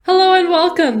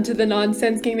Welcome to the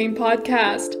Nonsense Gaming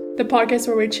Podcast, the podcast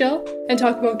where we chill and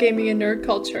talk about gaming and nerd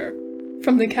culture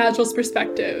from the casual's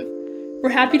perspective. We're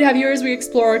happy to have you as we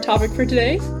explore our topic for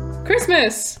today,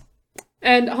 Christmas!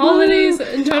 And holidays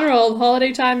in general,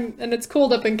 holiday time, and it's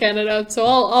cold up in Canada, so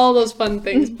all those fun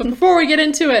things. But before we get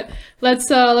into it, let's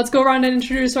go around and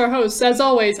introduce our hosts. As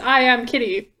always, I am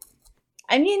Kitty.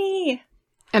 I'm Yinny.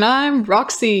 And I'm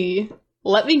Roxy.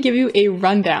 Let me give you a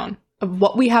rundown of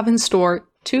what we have in store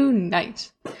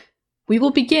tonight. We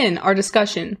will begin our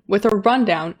discussion with a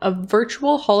rundown of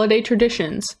virtual holiday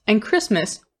traditions and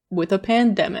Christmas with a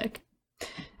pandemic.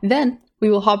 Then,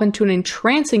 we will hop into an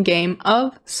entrancing game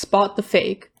of Spot the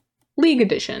Fake, League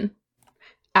Edition.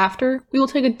 After, we will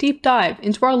take a deep dive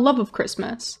into our love of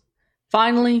Christmas.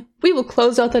 Finally, we will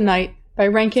close out the night by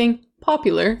ranking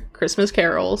popular Christmas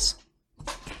carols.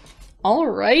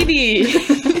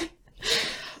 Alrighty!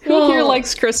 Who here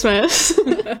likes Christmas?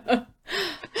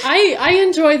 I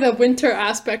enjoy the winter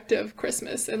aspect of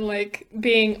Christmas and like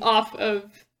being off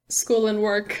of school and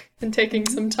work and taking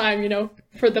some time,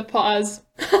 for the pause.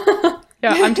 Yeah,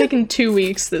 I'm taking 2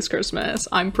 weeks this Christmas.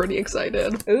 I'm pretty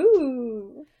excited.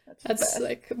 Ooh. That's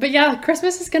but yeah,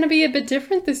 Christmas is going to be a bit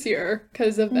different this year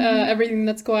because of everything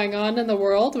that's going on in the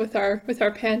world with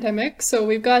our pandemic. So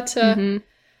we've got I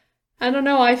don't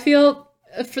know, I feel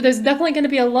there's definitely going to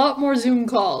be a lot more Zoom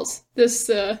calls this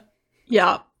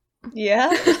Yeah. Yeah.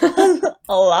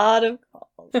 A lot of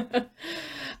calls.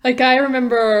 Like, I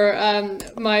remember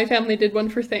my family did one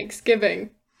for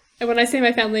Thanksgiving. And when I say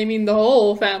my family, I mean the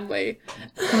whole family.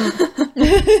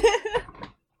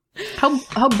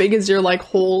 How big is your,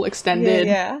 whole extended...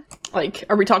 Yeah.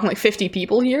 Are we talking, 50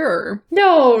 people here, or...?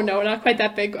 No, not quite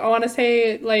that big. I want to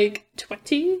say,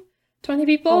 20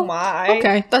 people. Oh my.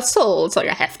 Okay, that's still, it's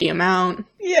a hefty amount.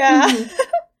 Yeah.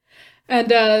 And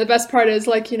the best part is,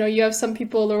 you have some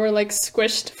people who are,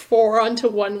 squished 4 onto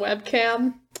one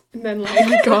webcam. And then, Oh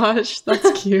my gosh,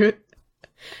 that's cute.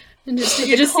 And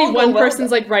you just see one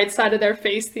person's, right side of their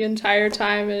face the entire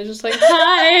time, and it's just like,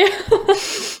 hi!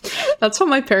 That's what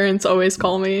my parents always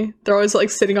call me. They're always,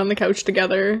 sitting on the couch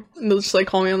together, and they'll just,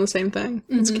 call me on the same thing.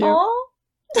 It's cute. Aww.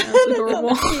 Yeah, it's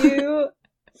adorable. That's cute.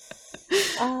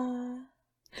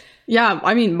 Yeah,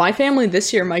 I mean, my family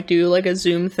this year might do, a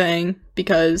Zoom thing,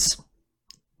 because...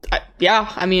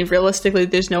 realistically,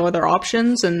 there's no other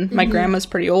options, and my grandma's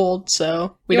pretty old,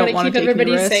 so we don't want to take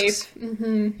any risks. Safe.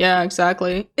 Mm-hmm. Yeah,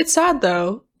 exactly. It's sad,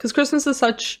 though, because Christmas is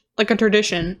such, a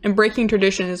tradition, and breaking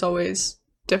tradition is always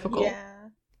difficult. Yeah.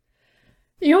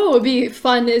 You know what would be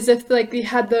fun is if, we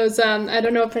had those, I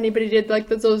don't know if anybody did,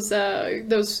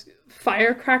 those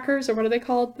firecrackers, or what are they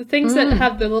called? The things that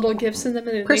have the little gifts in them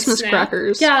and Christmas they snap.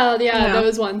 crackers. Yeah,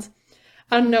 those ones.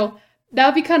 I don't know. That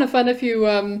would be kind of fun if you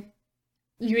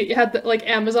had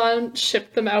Amazon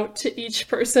ship them out to each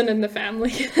person in the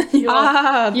family. you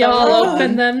all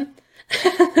open them.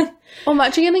 Well,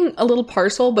 imagine getting a little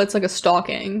parcel, but it's a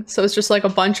stocking, so it's just a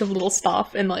bunch of little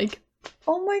stuff and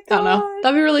Oh my I don't god. know.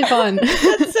 That'd be really fun.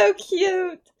 That's so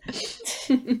cute.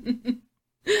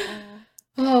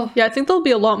 Oh yeah, I think there'll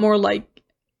be a lot more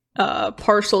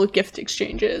parcel gift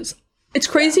exchanges. It's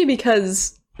crazy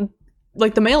because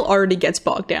the mail already gets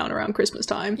bogged down around Christmas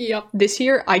time. Yep. This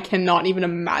year, I cannot even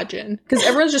imagine. Because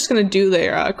everyone's just going to do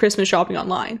their Christmas shopping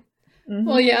online.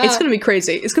 Well, yeah. It's going to be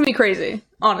crazy. It's going to be crazy,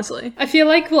 honestly. I feel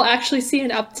like we'll actually see an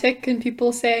uptick in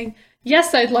people saying,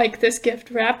 yes, I'd like this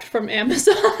gift wrapped from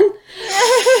Amazon.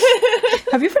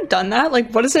 Have you ever done that?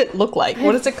 What does it look like?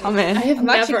 What does it come in? I have I'm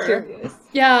actually never. curious.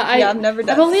 Yeah, I've never done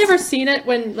I've only it. ever seen it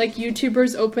when,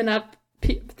 YouTubers open up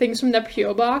things from the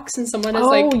P.O. box and someone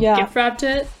has, gift wrapped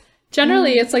it.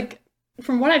 Generally, it's,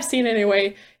 from what I've seen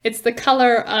anyway, it's the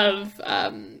color of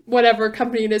whatever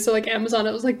company it is. So, Amazon,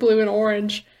 it was, blue and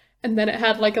orange. And then it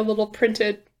had, a little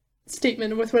printed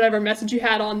statement with whatever message you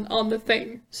had on the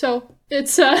thing. So,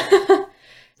 it's, Does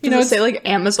it say,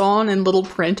 Amazon and little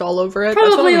print all over it?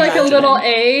 Probably, a little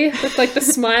A with, the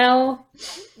smile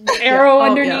arrow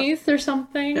underneath or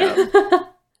something. Yeah.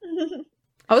 I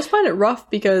always find it rough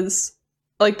because...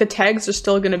 the tags are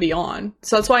still going to be on.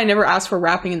 So that's why I never ask for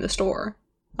wrapping in the store.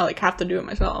 I, have to do it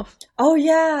myself. Oh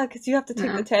yeah, because you have to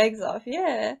take the tags off.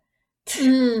 Yeah. Are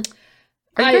you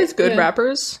guys good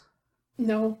wrappers?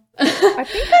 No. I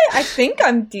think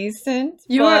I'm decent.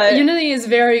 Unity is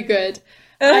very good.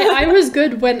 I was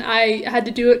good when I had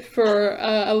to do it for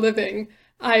a living.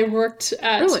 I worked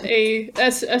at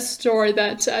a store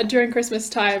that during Christmas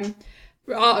time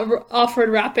offered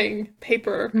wrapping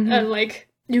paper and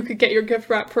you could get your gift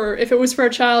wrap for, if it was for a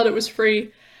child, it was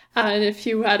free. And if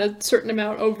you had a certain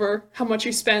amount over how much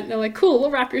you spent, they're like, cool,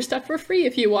 we'll wrap your stuff for free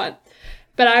if you want.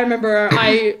 But I remember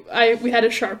we had a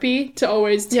Sharpie to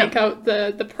always take out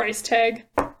the price tag.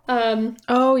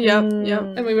 Oh, yep.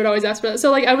 And we would always ask for that.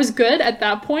 So, like, I was good at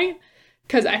that point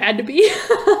because I had to be.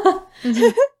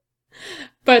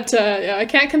 But, yeah, I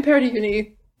can't compare to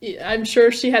Uni. I'm sure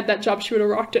if she had that job, she would have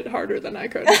rocked it harder than I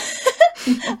could.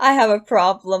 I have a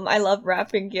problem. I love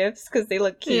wrapping gifts because they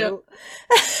look cute.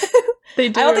 They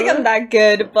do. I don't think I'm that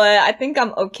good, but I think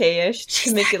I'm okay-ish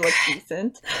to make it look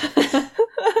decent.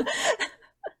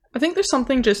 I think there's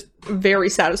something just very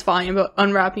satisfying about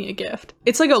unwrapping a gift.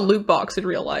 It's like a loot box in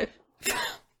real life.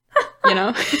 You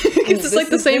know? It's like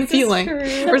the same feeling.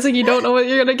 Where it's like you don't know what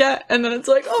you're gonna get, and then it's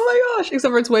like, oh my gosh!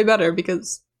 Except for it's way better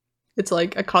because it's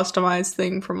like a customized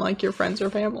thing from like your friends or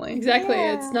family. Exactly.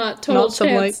 Yeah. It's not total not some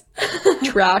chance. Like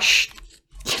trash,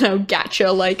 you know,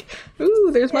 gacha like, ooh,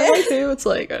 there's my waifu. It's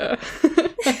like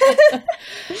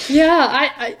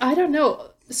Yeah, I don't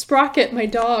know. Sprocket, my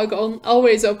dog,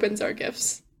 always opens our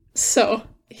gifts. So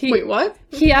Wait, what?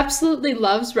 He absolutely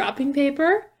loves wrapping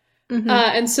paper.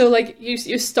 And so like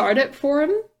you start it for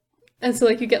him, and so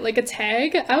like you get like a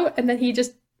tag out, and then he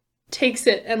just takes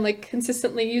it and like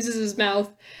consistently uses his mouth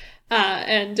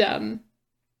and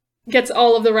gets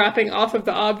all of the wrapping off of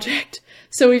the object.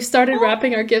 So we've started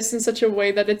wrapping our gifts in such a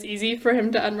way that it's easy for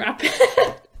him to unwrap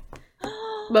it.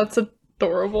 That's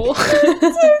adorable.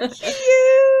 So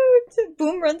cute!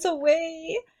 Boom runs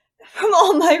away from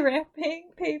all my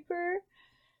wrapping paper.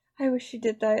 I wish she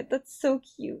did that. That's so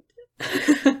cute.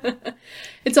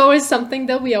 It's always something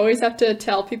that we always have to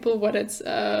tell people when it's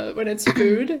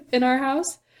food in our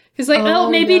house. He's like,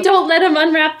 maybe don't let him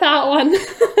unwrap that one. No.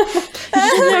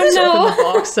 The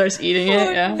box starts eating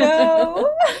it. Yeah. No.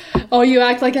 Oh, you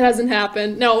act like it hasn't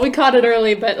happened. No, we caught it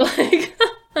early, but like.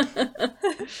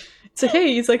 It's like,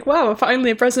 hey, he's like, wow,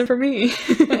 finally a present for me.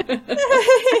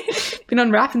 Been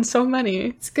unwrapping so many.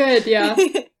 It's good, yeah.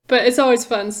 But it's always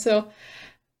fun, so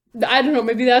I don't know,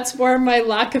 maybe that's where my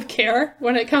lack of care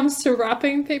when it comes to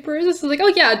wrapping paper is. It's like, oh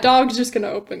yeah, a dog's just gonna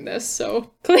open this,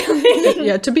 so clearly.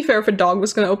 Yeah, to be fair, if a dog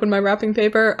was gonna open my wrapping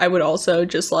paper, I would also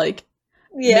just like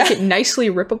make it nicely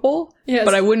rippable. Yes.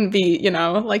 But I wouldn't be, you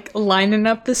know, like lining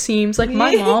up the seams. Like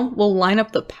my mom will line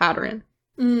up the pattern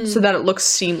so that it looks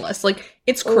seamless. Like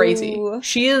it's crazy. Ooh.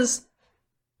 She is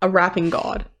a wrapping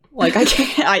god. Like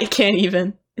I can't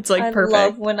even. It's like perfect. I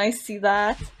love when I see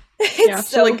that. It's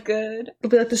so like, good.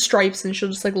 It'll be like the stripes, and she'll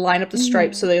just like line up the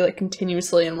stripes so they like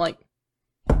continuously. And I'm like,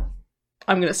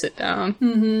 I'm gonna sit down.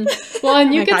 Well,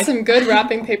 and you get some good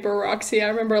wrapping paper, Roxy. I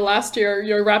remember last year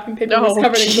your wrapping paper was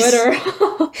covered in glitter.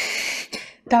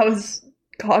 That was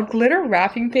glitter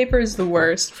wrapping paper is the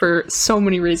worst for so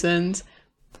many reasons.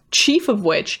 Chief of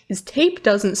which is tape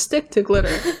doesn't stick to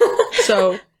glitter.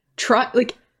 So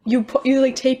you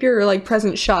tape your like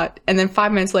present shut, and then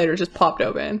 5 minutes later it just popped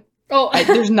open. Oh,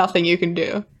 there's nothing you can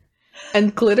do.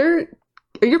 And glitter,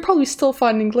 you're probably still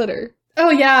finding glitter.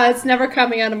 Oh yeah, it's never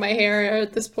coming out of my hair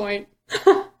at this point.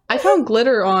 I found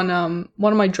glitter on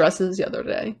one of my dresses the other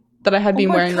day that I had been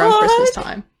wearing around Christmas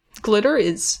time. Glitter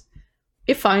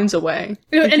it finds a way.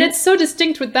 And it's so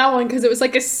distinct with that one because it was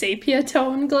like a sepia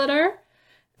tone glitter.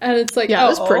 And it's like, yeah, it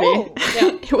was pretty.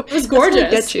 Yeah, it was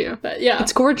gorgeous. Get you. But yeah.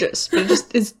 It's gorgeous, but it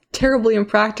just is terribly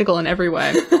impractical in every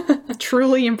way.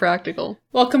 Truly impractical.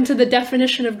 Welcome to the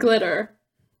definition of glitter.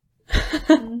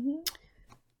 Can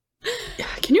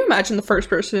you imagine the first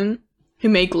person who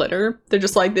made glitter? They're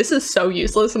just like, this is so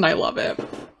useless and I love it.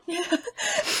 Yeah.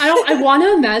 I want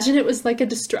to imagine it was like a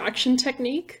distraction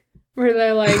technique where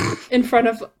they're like in front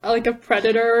of like a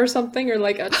predator or something, or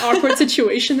like an awkward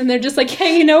situation, and they're just like,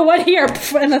 hey, you know what, here,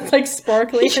 and it's like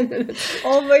sparkly. And then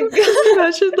oh my god.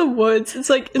 Imagine the woods. It's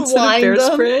like instead of bear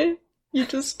spray, you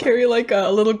just carry like a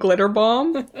little glitter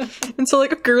bomb. And so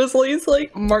like a grizzly's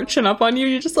like marching up on you,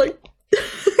 you just like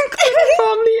glitter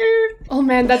bomb the air. Oh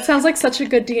man, that sounds like such a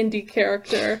good D&D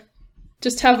character.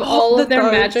 Just have all of their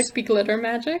magic be glitter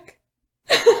magic.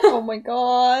 Oh my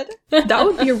god. That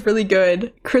would be a really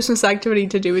good Christmas activity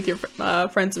to do with your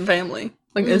friends and family.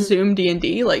 Like a Zoom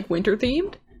D&D, like winter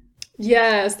themed.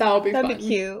 Yes, that would be fun. That'd be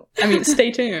cute. I mean,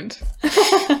 stay tuned.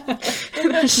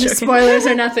 Spoilers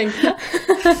or nothing.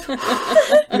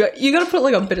 You gotta put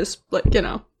like a bit of, like, you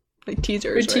know, like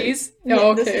teasers, right? Tease?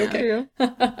 Oh, okay.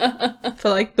 For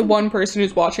like the one person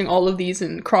who's watching all of these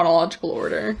in chronological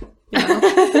order. You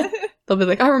know? They'll be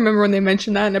like, I remember when they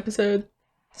mentioned that in episode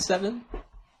 7.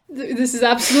 This is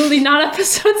absolutely not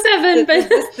episode 7, but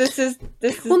this is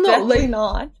well, no, definitely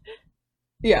not.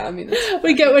 Yeah, I mean,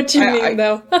 we get what you mean,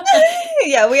 though.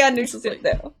 Yeah, we understood, like,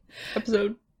 though.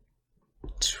 Episode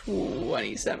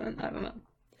 27. I don't know.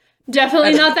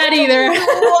 Definitely not that either.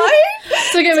 What?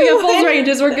 It's okay, we got both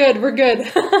ranges. We're good. We're good.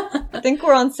 I think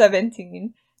we're on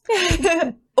 17.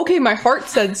 Okay, my heart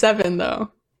said 7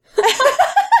 though.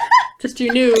 Just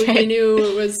you knew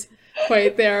it was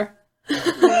quite there.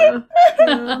 Yeah.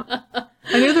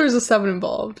 I knew there was a 7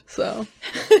 involved, so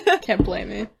can't blame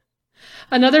me.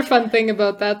 Another fun thing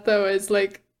about that though is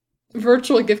like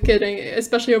virtual gift giving,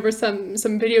 especially over some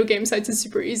video game sites, is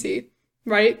super easy,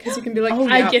 right? Because you can be like, Oh,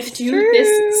 I yeah. gift you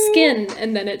this skin,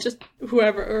 and then it just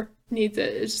whoever needs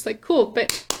it, it's just like cool,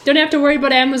 but don't have to worry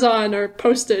about Amazon or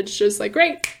postage. Just like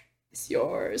great, it's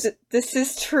yours. This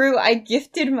is true. I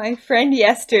gifted my friend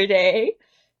yesterday.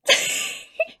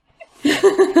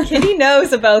 Kitty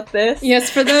knows about this. Yes,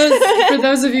 for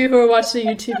those of you who are watching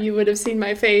YouTube, you would have seen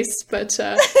my face, but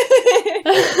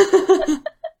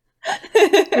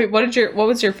Wait, what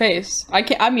was your face? I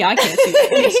can't see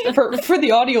your face. For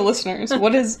the audio listeners,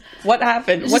 what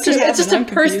happened? What just happened? It's just a I'm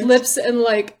pursed confused. lips and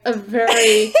like a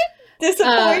very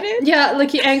Disappointed? yeah,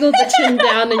 like you angled the chin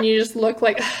down and you just look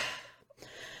like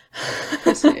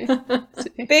I see.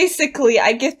 Basically,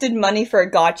 I gifted money for a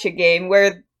gotcha game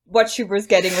where what she was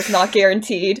getting was not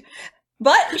guaranteed.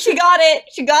 But she got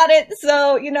it,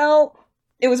 so,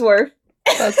 it was worth.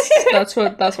 That's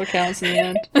what counts in the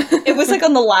end. It was like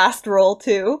on the last roll,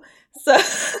 too. So,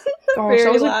 the Gosh, very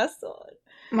that was, like, last one.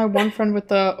 My one friend with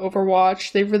the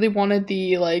Overwatch, they really wanted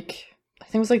the, like, I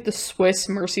think it was like the Swiss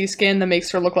Mercy skin that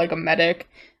makes her look like a medic.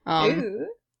 Ooh.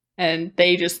 And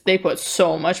they put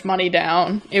so much money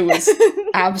down. It was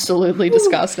absolutely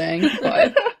disgusting,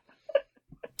 but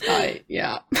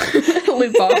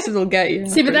loot boxes will get you.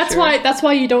 See, but for that's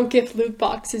why you don't gift loot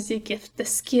boxes, you gift the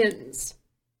skins.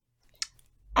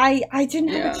 I didn't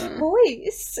have Yeah. a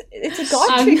choice. It's a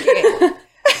gotcha game.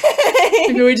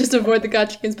 Maybe we just avoid the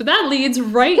gotcha skins. But that leads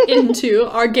right into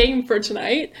our game for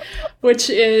tonight, which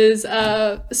is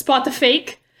Spot the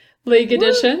Fake League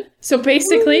Edition. So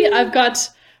basically, I've got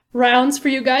rounds for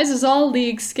you guys. It's all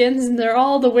League skins, and they're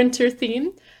all the winter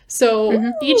theme.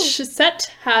 So each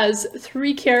set has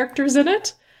 3 characters in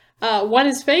it. 1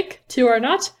 is fake, 2 are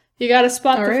not. You gotta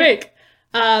spot the Alright. fake.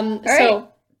 right. So,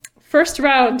 first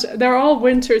round, they're all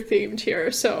winter themed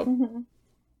here. So,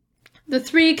 the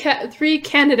three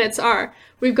candidates are,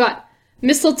 we've got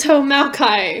Mistletoe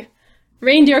Maokai,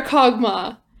 Reindeer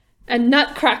Kog'Maw, and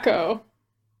Nutcracker.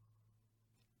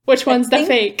 Which one's the think-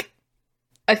 fake?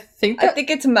 I think I think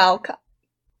it's Malka.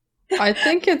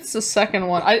 it's the second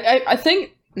one. I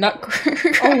think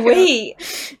Nutcracker. Oh,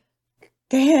 wait.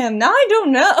 Damn, now I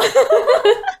don't know.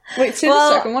 Wait, say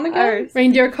the second one again? ours-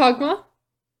 Reindeer Kog'Maw?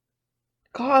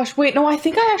 Gosh, wait, no, I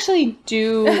think I actually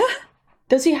do.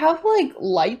 Does he have, like,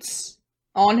 lights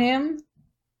on him?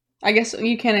 I guess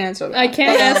you can't answer that. I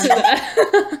can't But, answer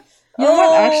that. You know what?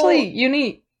 Oh. Actually,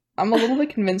 Uni, I'm a little bit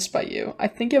convinced by you. I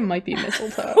think it might be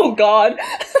Mistletoe. Oh, God.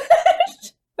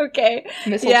 Okay.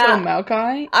 Mistletoe Yeah.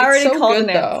 Maokai. I already It's so called good,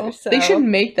 an though. answer, They so- should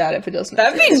make that if it doesn't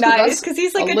That'd be exist, nice, that's because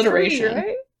he's like a tree, alliteration. right?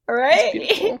 It's Right?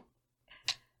 beautiful.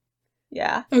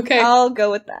 Yeah. Okay. I'll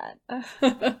go with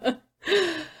that.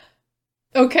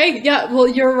 Okay, yeah, well,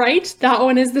 you're right. That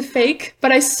one is the fake,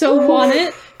 but I so want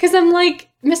it because I'm like,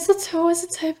 mistletoe is a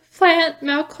type of plant,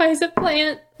 Maokai is a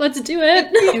plant. Let's do it.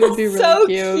 It would be really so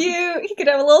cute. He could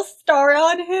have a little star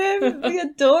on him. It'd be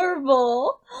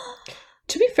adorable.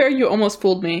 To be fair, you almost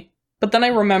fooled me, but then I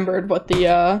remembered what the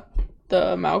not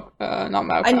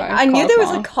Maokai. I knew there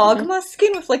was a Kog'Maw. Kog'Maw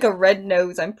skin with like a red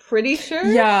nose, I'm pretty sure.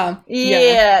 Yeah.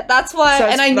 Yeah, that's why. So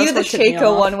and I that's knew the what tipped me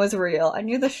Shaco off. one was real. I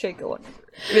knew the Shaco one was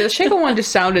real. The Shaco one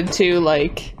just sounded too,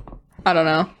 like, I don't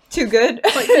know. Too good.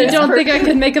 You don't think I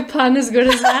could make a pun as good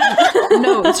as that?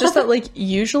 No, it's just that, like,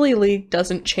 usually League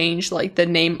doesn't change, like, the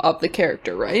name of the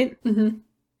character, right? Mm-hmm.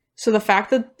 So the fact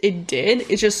that it did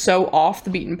is just so off the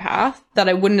beaten path that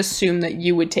I wouldn't assume that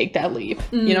you would take that leap.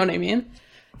 You know what I mean?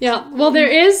 Yeah, well, there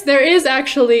is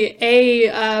actually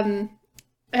a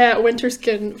winter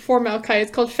skin for Maokai.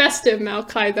 It's called Festive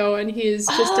Maokai, though, and he's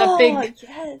just a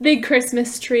yes. big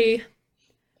Christmas tree.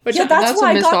 Which Yeah, that's that's a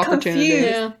why I missed got opportunity. confused.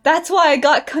 Yeah. That's why I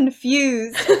got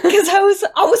confused because I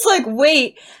was like,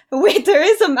 wait, there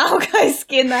is a Maokai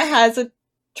skin that has a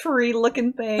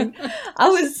tree-looking thing. I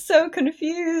was so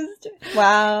confused.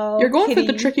 Wow, You're going for Kitty.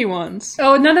 the tricky ones.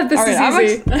 Oh, none of this All right,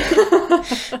 is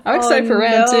easy. I'm excited for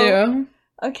round no.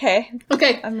 2. Okay,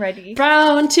 Okay, I'm ready.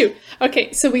 round 2.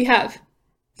 Okay, so we have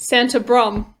Santa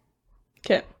Brom,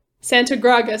 Okay. Santa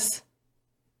Gragas,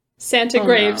 Santa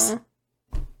Graves.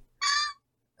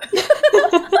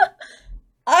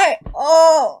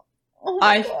 Oh my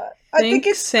I God. I think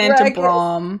it's Santa Gragas.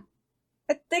 Brom.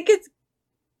 I think it's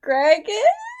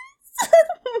Gragas.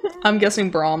 I'm guessing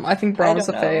Brom. I think Brom is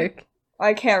a don't know. fake.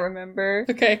 I can't remember.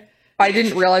 Okay, I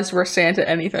didn't realize we're Santa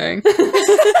anything.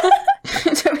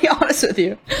 To be honest with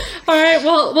you. All right.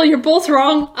 Well, you're both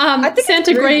wrong. I think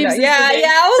Santa Graves. Yeah.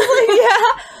 I was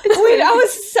like, yeah. Wait,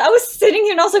 I was sitting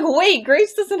here and I was like, wait,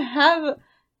 Graves doesn't have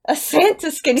a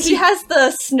Santa skin. He has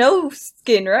the snow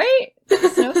skin, right?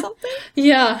 Snow something?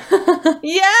 Yeah.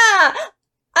 Yeah.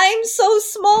 I'm so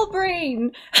small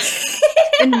brain.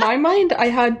 In my mind, I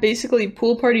had basically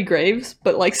Pool Party Graves,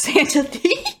 but like Santa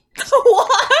theme.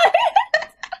 What?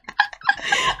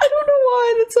 I don't know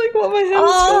why. That's like what my head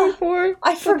was going for.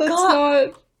 I But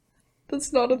forgot.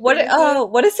 That's not a What? thing.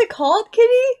 What is it called,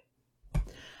 Kitty?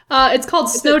 It's called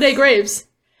Snow Day Graves.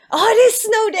 Oh, it is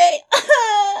Snow Day.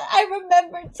 I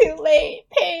remember too late.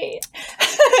 Pain.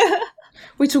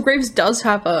 Wait, so Graves does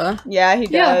have a... Yeah, he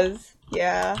Yeah. does.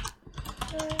 Yeah.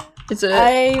 Is it...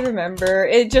 I remember.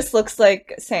 It just looks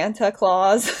like Santa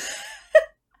Claus.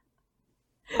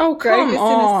 oh, Greg come is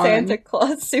on. in a Santa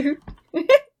Claus suit.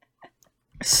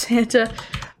 Santa.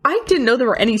 I didn't know there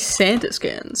were any Santa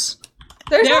skins.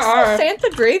 There's There also are. Santa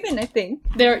Draven, I think.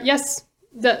 Yes.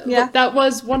 That Yeah. that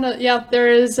was one of there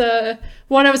is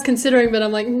one I was considering, but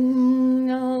I'm like,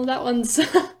 no, that one's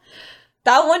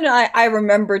That one I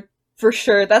remembered for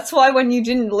sure. That's why when you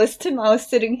didn't list him, I was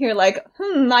sitting here like,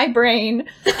 my brain.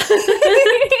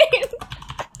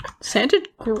 Santa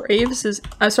Graves is...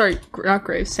 sorry, not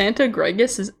Graves. Santa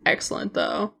Gregus is excellent,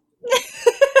 though.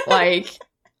 Like,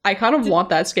 I kind of want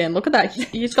that skin. Look at that.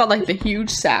 He's got, like, the huge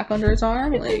sack under his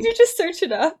arm. Did Like, you just search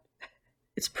it up?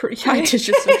 it's pretty... I did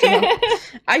just search it up.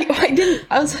 I didn't...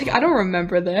 I was like, I don't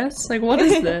remember this. Like, what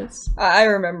is this? I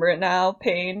remember it now.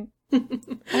 Pain.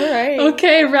 Alright.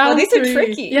 okay. Round these are 3.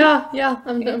 tricky. Yeah.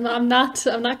 I'm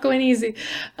not going easy.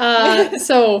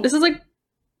 So This is, like,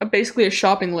 basically a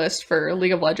shopping list for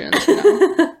League of Legends, you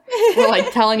know? We're,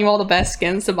 like, telling you all the best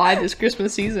skins to buy this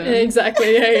Christmas season.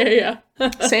 exactly. Yeah.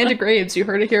 Santa Graves, you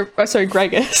heard it here. Oh, sorry,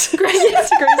 Gregus. Gregus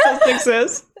doesn't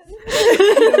exist.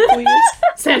 No, please.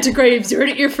 Santa Graves, you heard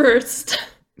it here first.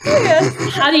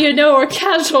 Yes. How do you know we're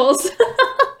casuals?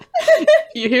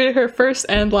 You hear her first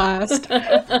and last.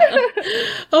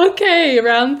 Okay,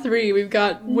 round 3. We've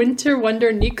got Winter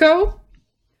Wonder Nico,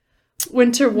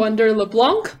 Winter Wonder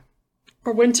LeBlanc,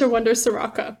 or Winter Wonder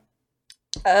Soraka.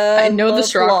 I know the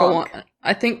Soraka LeBlanc. one.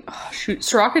 I think,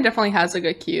 Soraka definitely has like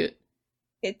a cute.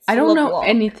 It's I don't know LeBlanc.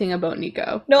 anything about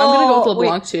Nico. No, I'm gonna go with wait,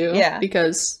 LeBlanc too, yeah.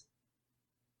 because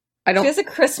I She don't. has a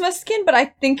Christmas skin, but I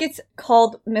think it's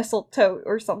called mistletoe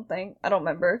or something. I don't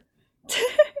remember.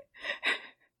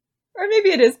 Or maybe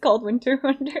it is called Winter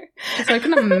Wonder. 'Cause I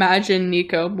can imagine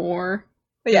Nico more.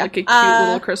 But yeah, Like a cute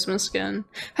little Christmas skin.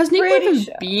 Has Nico pretty even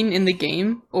sure. been in the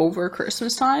game over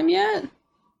Christmas time yet?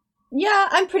 yeah,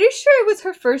 I'm pretty sure it was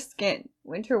her first skin,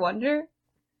 Winter Wonder.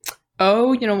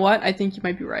 Oh, you know what? I think you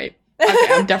might be right.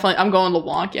 Okay, I'm going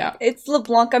LeBlanc, yeah. It's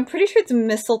LeBlanc. I'm pretty sure it's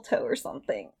mistletoe or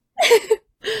something.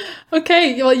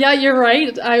 Okay, well, yeah, you're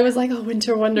right. I was like, oh,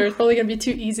 Winter Wonder, it's probably gonna be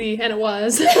too easy, and it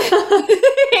was.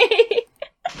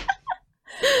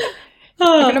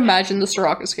 I can imagine the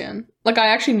Soraka skin. Like, I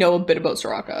actually know a bit about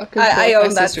Soraka. Because I my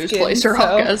own that sisters skin, play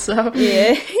Soraka, so...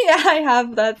 yeah, I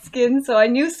have that skin, so I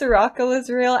knew Soraka was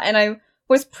real, and I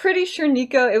was pretty sure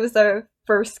Nico, it was the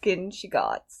first skin she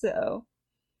got, so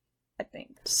I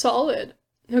think. Solid.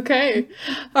 Okay.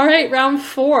 All right, round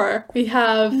 4. We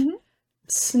have Mhm.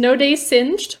 Snow Day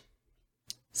Singed,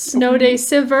 Snow Day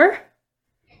Sivir,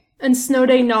 and Snow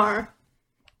Day Nar.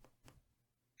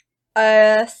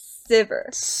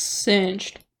 Sivir.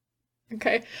 Singed.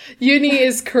 Okay. Uni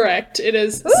is correct. It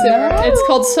is Sivir. It's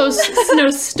called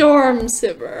Snowstorm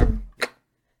Sivir.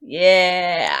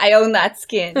 Yeah, I own that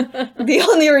skin. The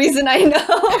only reason I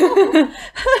know.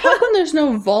 How come there's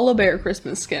no Volibear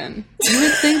Christmas skin? You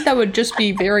would think that would just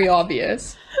be very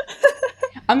obvious.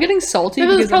 I'm getting salty It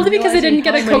was because probably I'm because they didn't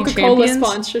get a realizing how many Coca-Cola champions-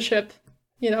 sponsorship.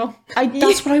 You know?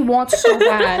 That's what I want so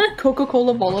bad.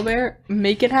 Coca-Cola Volibear,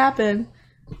 make it happen.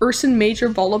 Urson Major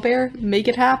Volibear, make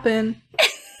it happen.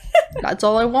 That's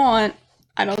all I want.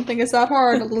 I don't think it's that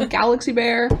hard. A little Galaxy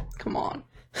Bear, come on.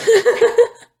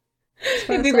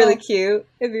 It'd be really cute.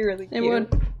 It'd be really cute. It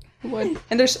would. It would.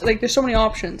 And there's so many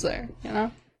options there, you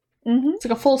know? Mm-hmm. It's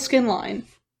like a full skin line.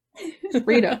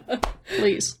 Rita,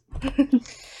 please.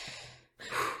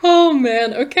 Oh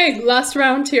man. Okay, last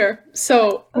round here.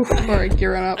 So Alright,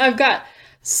 gearing up. I've got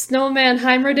Snowman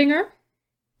Heimerdinger,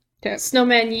 Okay.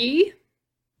 Snowman Yi,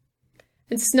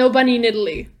 and Snow Bunny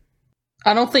Nidalee.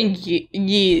 I don't think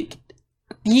Yi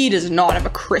does not have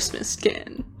a Christmas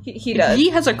skin. He If does. Yi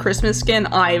has a Christmas skin,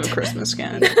 I have a Christmas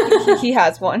skin. He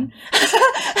has one.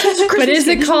 But is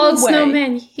it called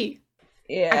Snowman Yi?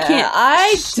 Yeah, I can't. I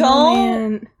don't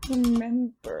Snowman.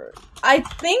 remember. I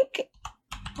think.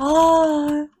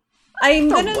 I I'm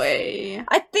No gonna. way.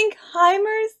 I think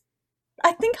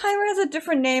Heimer has a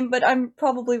different name, but I'm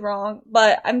probably wrong.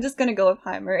 But I'm just gonna go with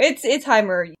Heimer. It's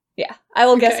Heimer. Yeah, I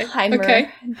will guess Heimer. Okay.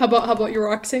 How about you,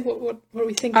 Roxy? What do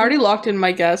we think? I already locked in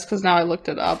my guess because now I looked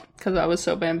it up because I was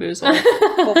so bamboozled.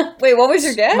 Well, wait, what was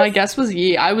your guess? My guess was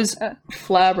Yi. I was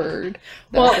flabbered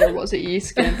that there was a Yi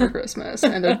skin for Christmas,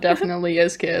 and there definitely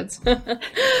is, kids. So,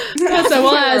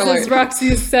 well, as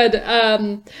Roxy said,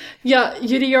 yeah,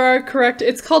 Yuri, you are correct.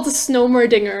 It's called the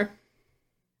Snowmerdinger.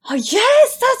 Oh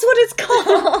yes, that's what it's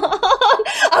called.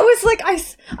 I was like,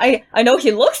 I know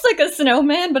he looks like a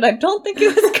snowman, but I don't think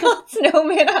it was called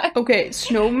Snowman. Okay,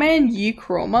 Snowman Yi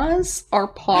chromas are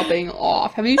popping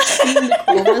off. Have you seen the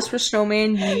chromas for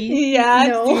Snowman Yi? Yeah, I've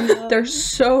No. seen them. They're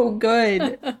so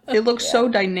good. They look so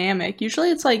dynamic.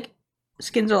 Usually it's like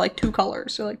skins are like two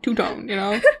colors, so like two-tone, you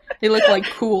know? They look like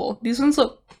cool. These ones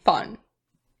look fun.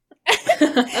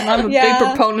 And I'm a big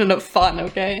proponent of fun,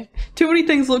 okay? Too many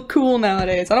things look cool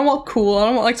nowadays. I don't want cool. I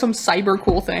don't want like some cyber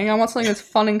cool thing. I want something that's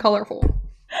fun and colorful.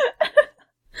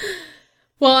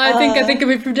 Well, I think if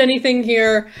we proved anything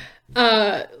here,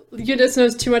 Eunice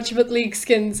knows too much about League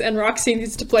skins, and Roxy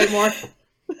needs to play more.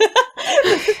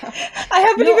 I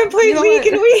haven't even played League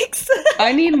in weeks.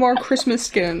 I need more Christmas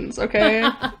skins, okay?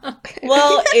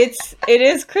 Well, it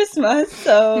is Christmas,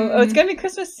 so it's gonna be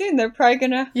Christmas soon. They're probably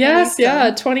gonna Yes, release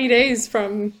them. 20 days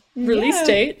from release Yeah.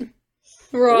 date.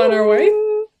 We're on our way.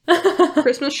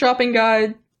 Christmas shopping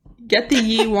guide. Get the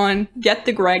Yi one. Get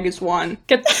the Greg's one.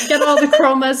 Get all the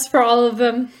chromas for all of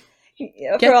them.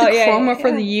 Yeah, Get the chroma yeah.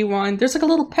 for the Yi one. There's like a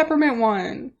little peppermint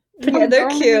one. Yeah, they're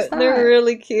darling cute. is that? They're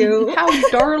really cute. How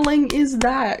darling is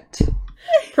that?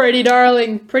 Pretty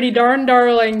darling. Pretty darn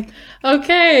darling.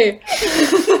 Okay.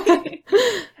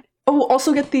 Oh,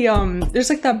 also get the there's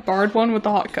like that bard one with the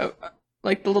hot coat.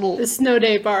 Like the little The Snow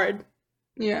Day Bard.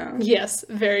 yeah. Yes,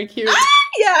 very cute.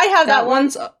 Yeah, I have that one.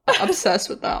 One's obsessed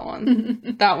with that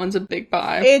one. That one's a big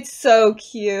buy. It's so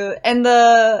cute, and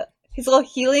his little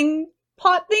healing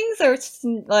pot things are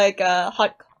like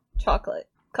hot chocolate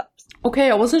cups.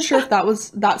 Okay, I wasn't sure if that was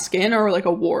that skin or like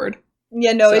a ward.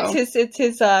 Yeah, no, So- it's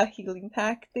his healing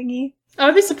pack thingy. I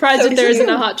would be surprised So if there isn't a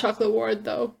cute. hot chocolate ward,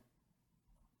 though.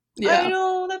 I Yeah.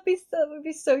 know that would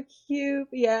be so cute.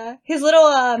 Yeah, his little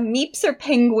meeps are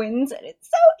penguins, and it's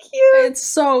so cute. It's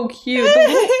so cute. The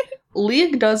little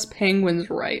League does penguins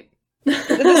right.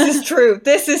 This is true.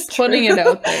 This is true. Putting it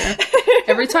out there.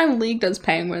 Every time League does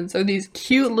penguins, they're these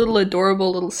cute little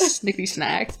adorable little sniffy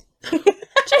snacks.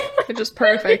 They're just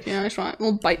perfect, you know, I just want a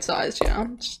little bite-sized, you know.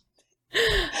 Just-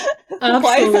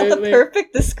 Why is that the Absolutely.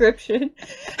 perfect description?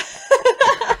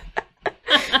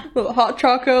 little hot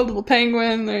choco, little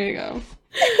penguin, there you go.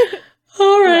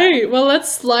 All right. Well,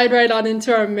 let's slide right on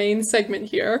into our main segment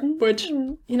here, which,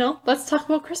 let's talk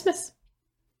about Christmas.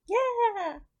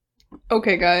 Yeah.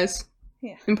 Okay, guys.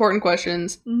 Yeah. Important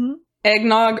questions. Mm-hmm.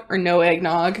 Eggnog or no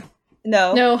eggnog?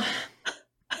 No. No.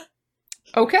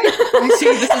 Okay. I see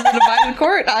this is a divided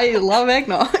court. I love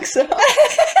eggnog, so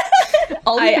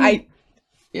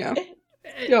yeah.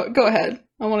 Go ahead.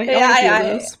 I want to hear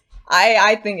this.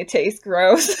 I think it tastes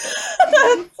gross.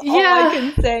 That's all I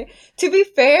can say. To be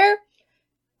fair,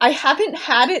 I haven't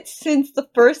had it since the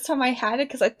first time I had it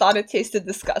because I thought it tasted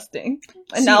disgusting.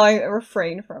 And now I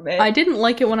refrain from it. I didn't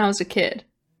like it when I was a kid,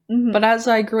 Mhm. but as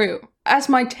I grew, as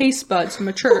my taste buds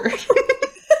matured.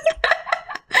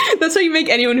 That's how you make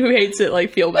anyone who hates it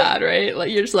like feel bad, right?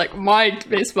 Like you're just like, my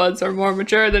taste buds are more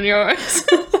mature than yours.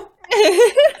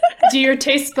 Do your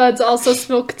taste buds also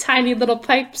smoke tiny little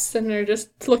pipes and they're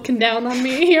just looking down on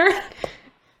me here?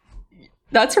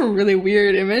 That's a really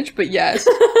weird image, but yes.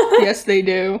 Yes, they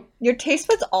do. Your taste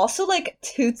buds also like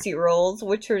Tootsie Rolls,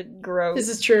 which are gross. This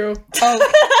is true.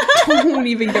 Oh, don't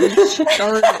even get me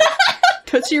started.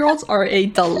 Tootsie Rolls are a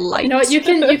delight. You know what? You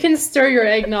can stir your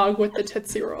eggnog with the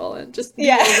Tootsie Roll and just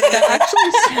That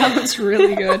actually sounds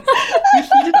really good. You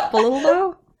heat it up a little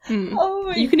though. Oh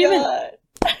my You can god.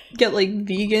 even get like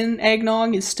vegan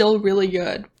eggnog is still really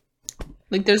good.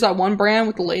 Like there's that one brand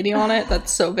with the lady on it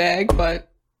that's so vague, but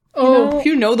if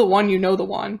you know the one, you know the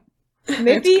one.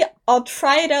 Maybe I'll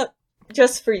try it out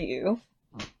just for you.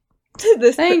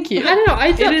 Thank you. I don't know. I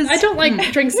is- don't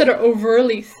like drinks that are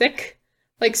overly thick,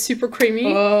 like super creamy,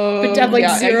 Oh, but to have like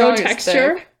yeah, zero eggnog is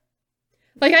texture. thick.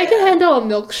 Like I can handle a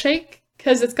milkshake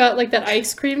because it's got like that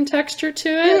ice cream texture to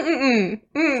it.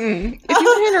 If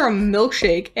you handle a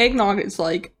milkshake, eggnog is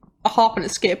like a hop and a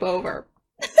skip over.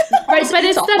 Right, but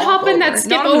it's a that hop hop and that over.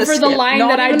 skip Not even a over the skip. line Not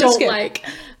that I even a don't skip. like.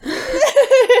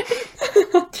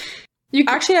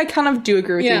 Actually, I kind of do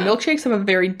agree with Yeah. you. Milkshakes have a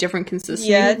very different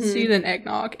consistency Yeah, than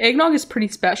eggnog. Eggnog is pretty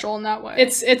special in that way.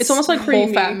 It's almost like creamy.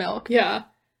 whole fat milk. Yeah.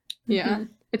 Yeah.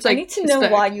 It's like I need to it's know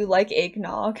thick. why you like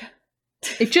eggnog.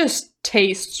 It just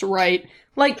tastes right.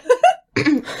 Like,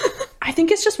 I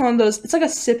think it's just one of those, it's like a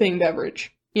sipping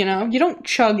beverage, you know? You don't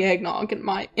chug eggnog in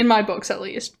my books, at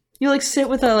least. You, like, sit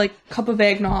with a, like, cup of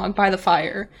eggnog by the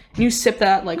fire, and you sip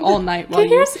that, like, all night while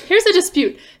Okay, here's a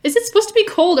dispute. Is it supposed to be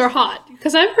cold or hot?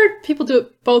 Because I've heard people do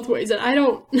it both ways, and I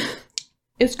don't...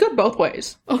 It's good both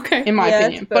ways, Okay. in my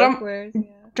opinion. It's But both ways, yeah.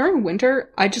 during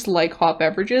winter, I just like hot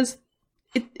beverages.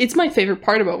 It's my favorite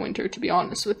part about winter, to be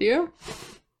honest with you.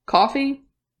 Coffee,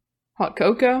 hot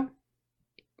cocoa,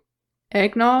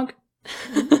 eggnog,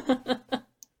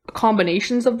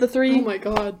 combinations of the three. Oh my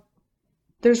god.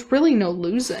 There's really no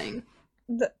losing.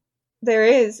 There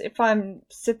is. If I'm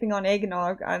sipping on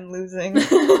eggnog, I'm losing.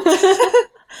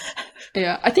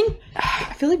 Yeah, I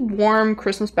feel like warm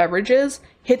Christmas beverages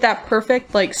hit that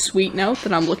perfect, like, sweet note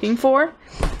that I'm looking for.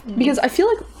 Because I feel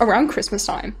like around Christmas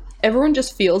time, everyone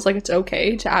just feels like it's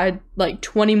okay to add, like,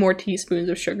 20 more teaspoons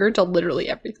of sugar to literally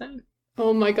everything.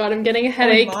 Oh my god, I'm getting a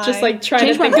headache my. just, like, trying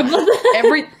Change to my think mind. about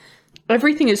that.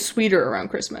 Everything is sweeter around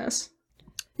Christmas.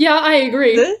 Yeah, I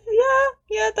agree.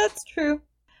 Yeah, that's true.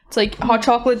 It's like hot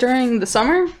chocolate during the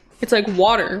summer, it's like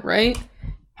water, right?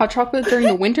 Hot chocolate during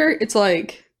the winter, it's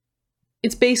like,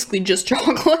 it's basically just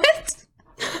chocolate.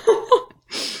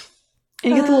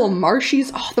 And you get the little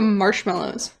marshies. Oh, the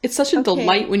marshmallows. It's such a Okay.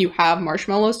 delight when you have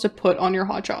marshmallows to put on your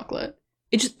hot chocolate.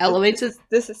 It just elevates it.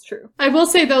 This is true. I will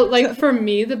say, though, like, for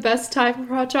me, the best time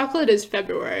for hot chocolate is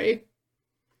February.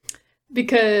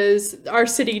 Because our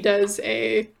city does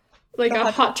a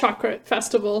hot chocolate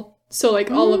festival. So, like,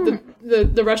 all of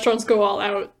the restaurants go all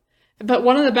out. But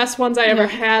one of the best ones I ever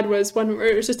had was one where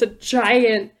it was just a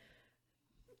giant...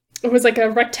 It was like a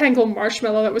rectangle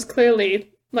marshmallow that was clearly,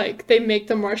 like, they make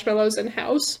the marshmallows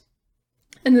in-house.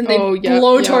 And then they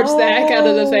blowtorch the heck out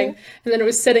of the thing. And then it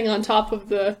was sitting on top of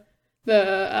the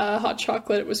hot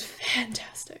chocolate. It was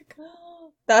fantastic.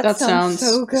 That sounds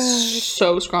so good.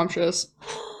 So scrumptious.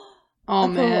 Oh,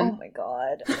 man. Oh my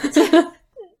god.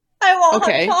 I want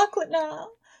hot chocolate now.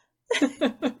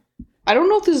 I don't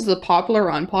know if this is a popular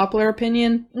or unpopular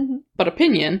opinion, but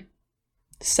opinion,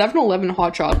 7-Eleven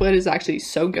hot chocolate is actually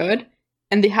so good.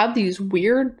 And they have these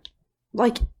weird,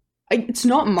 like, it's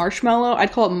not marshmallow,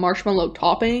 I'd call it marshmallow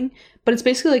topping, but it's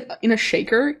basically like in a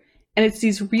shaker, and it's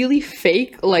these really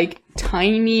fake, like,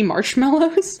 tiny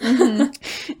marshmallows.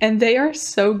 And they are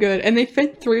so good. And they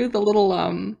fit through the little,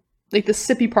 like, the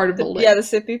sippy part of the lid. Yeah, the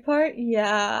sippy part?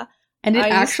 Yeah. And it I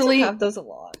actually used to have those a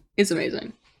lot. is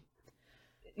amazing.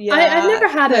 Yeah, I've never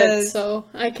had it, 'cause so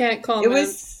I can't comment.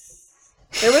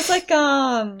 There was like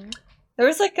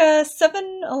a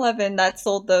 7-Eleven that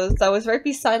sold those that was right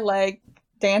beside like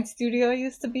dance studio I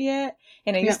used to be at,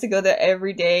 and I used to go there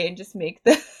every day and just make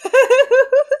those.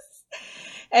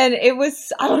 And it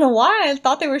was, I don't know why, I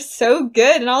thought they were so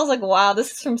good, and I was like, wow,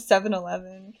 this is from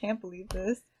 7-Eleven. Can't believe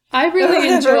this. I really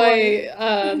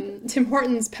enjoy Tim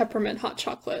Hortons peppermint hot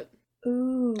chocolate.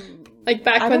 Ooh. Like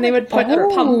back when they would put a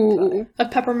pump of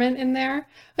peppermint in there.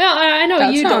 Well, I know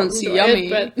That you don't sounds enjoy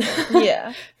yummy. it, but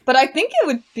Yeah. But I think it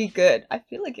would be good. I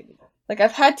feel like it'd be like,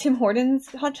 I've had Tim Hortons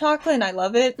hot chocolate and I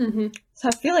love it. So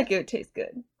I feel like it would taste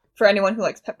good for anyone who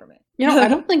likes peppermint. You know, I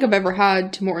don't think I've ever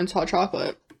had Tim Hortons hot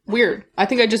chocolate. Weird. I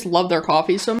think I just love their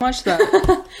coffee so much that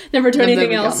never do I've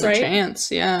anything never else, gotten the right?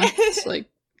 chance. Yeah, it's like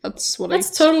that's what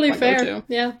That's totally my fair. go-to.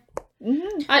 Yeah.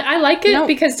 Mhm. I like it No.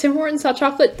 because Tim Hortons hot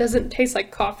chocolate doesn't taste like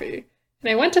coffee.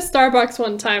 And I went to Starbucks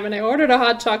one time and I ordered a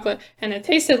hot chocolate and it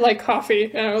tasted like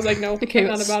coffee. And I was like, no, Okay, I'm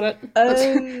not let's- about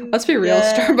it. Let's be real.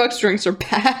 yeah. Starbucks drinks are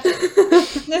bad.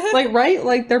 Like, right?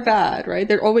 Like, they're bad, right?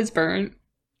 They're always burnt.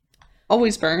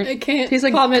 Always burnt. I can't Tastes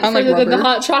like- comment kinda like further than the rubber.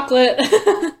 hot chocolate.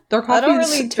 Their I coffee don't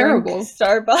is really terrible. drink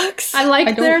Starbucks. I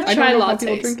like their I chai don't know how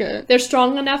people lattes. drink it. They're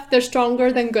strong enough. They're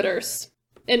stronger than Good Earth's,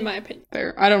 in my opinion.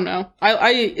 Fair. I don't know.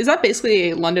 I is that basically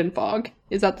a London fog?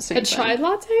 Is that the same A thing? chai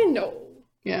latte? No.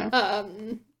 Yeah.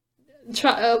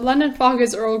 London Fog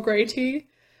is Earl Grey tea.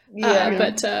 Yeah.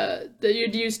 But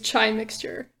you'd use chai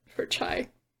mixture for chai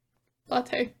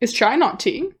latte. Is chai not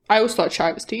tea? I always thought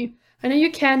chai was tea. I know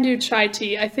you can do chai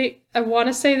tea. I want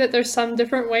to say that there's some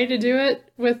different way to do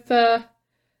it with the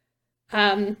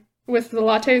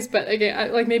lattes, but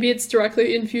again, like maybe it's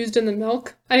directly infused in the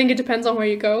milk. I think it depends on where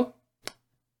you go.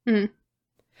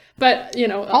 But you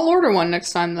know, I'll order one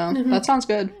next time though. That sounds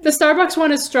good. the Starbucks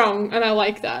one is strong, and I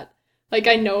like that. Like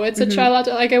I know it's a chai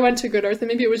latte. Like I went to Good Earth, and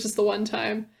maybe it was just the one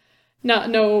time.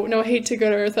 No hate to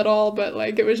Good Earth at all, but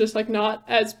like it was just like not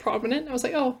as prominent. I was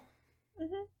like, oh,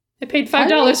 I paid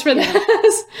 $5 for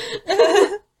this.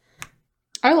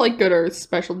 I like Good Earth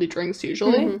specialty drinks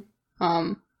usually.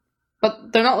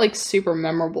 But they're not like super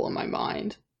memorable in my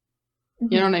mind.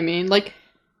 You know what I mean? Like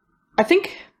I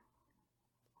think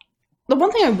the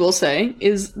one thing I will say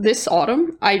is this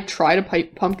autumn I tried a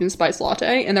pumpkin spice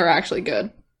latte and they're actually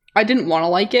good. I didn't want to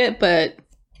like it, but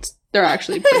they're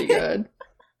actually pretty good.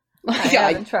 I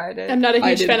haven't tried it. I'm not a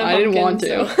huge fan of pumpkin. I didn't want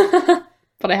to, so.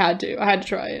 but I had to. I had to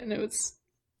try it, and it was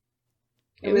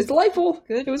delightful.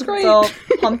 Good. It was great. So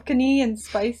pumpkin-y and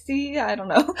spicy. I don't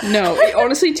know. No, it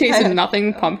honestly tasted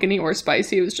nothing pumpkin-y or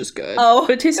spicy. It was just good. Oh,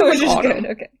 but it tasted like just autumn.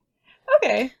 good.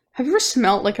 Okay. Have you ever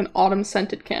smelled like an autumn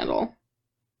scented candle?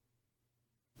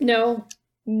 No.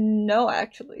 No,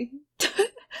 actually.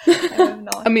 I have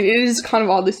not. I mean, it is kind of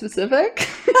oddly specific.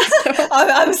 So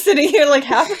I'm sitting here like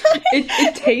half.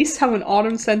 it tastes how an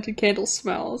autumn scented candle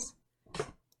smells.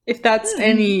 If that's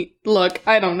any look,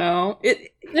 I don't know.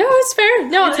 No, it's fair.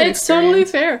 No, It's an it's totally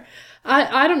experience. fair.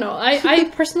 I don't know. I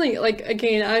personally, like,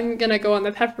 again, I'm gonna go on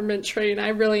the peppermint train. I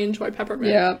really enjoy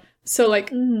peppermint. Yeah. So, like,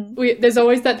 there's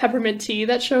always that peppermint tea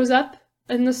that shows up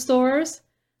in the stores.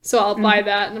 So I'll buy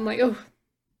that, and I'm like, oh,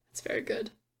 it's very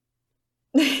good.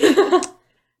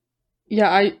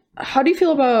 Yeah, how do you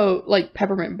feel about, like,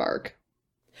 peppermint bark?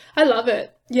 I love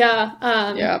it. Yeah.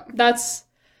 Yeah.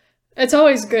 It's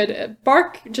always good.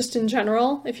 Bark, just in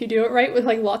general, if you do it right, with,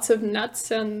 like, lots of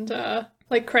nuts and,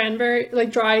 like, cranberry,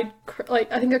 like, dried, like,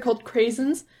 I think they're called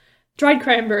craisins. Dried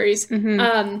cranberries.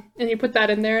 And you put that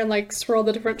in there and, like, swirl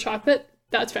the different chocolate.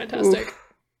 That's fantastic. Oof.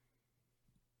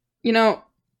 You know,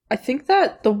 I think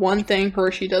that the one thing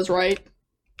Hershey does right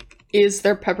is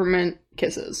their peppermint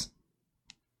kisses.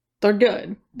 They're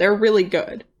good. They're really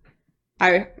good.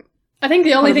 I think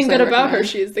the only thing good about recommend.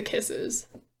 Hershey is the kisses.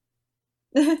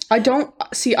 I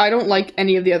don't like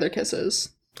any of the other kisses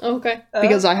Okay.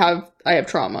 because I have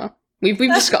trauma. We've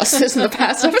discussed this in the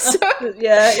past episode.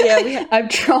 Yeah, we have. I have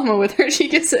trauma with Hershey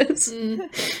Kisses.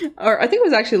 Or I think it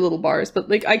was actually Little Bars, but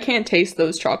like I can't taste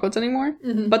those chocolates anymore.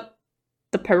 But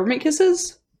the peppermint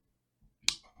kisses,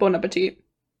 bon appetit.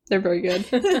 They're very good.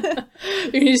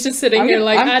 You're just sitting here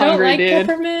like, I don't hungry, like dude.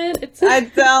 peppermint. I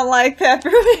don't like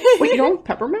peppermint. Wait, you don't like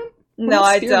peppermint? No, about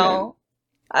I spearmint? don't.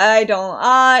 I don't.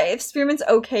 If spearmint's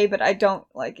okay, but I don't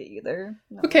like it either.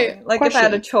 No. Okay, Like if I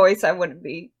had a question. choice, I wouldn't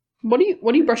be. What do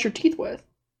you brush your teeth with?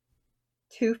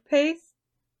 Toothpaste?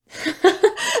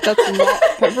 That's not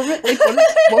peppermint? Like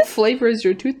what flavor is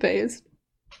your toothpaste?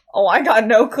 Oh, I got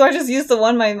no clue. I just use the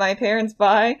one my parents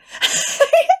buy.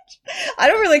 I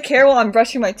don't really care while I'm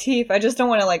brushing my teeth. I just don't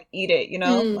want to like eat it, you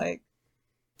know? Like,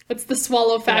 It's the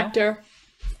swallow factor.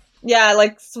 yeah, I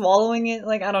like swallowing it.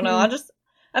 Like, I don't know.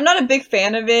 I'm not a big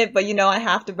fan of it, but you know, I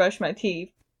have to brush my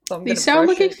teeth. So I'm They gonna sound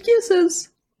brush like it. excuses.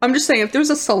 I'm just saying, if there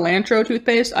was a cilantro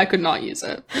toothpaste, I could not use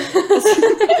it.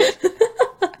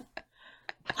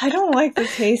 I don't like the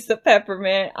taste of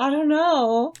peppermint. I don't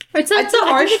know. It's a I think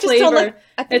harsh I just flavor. don't like.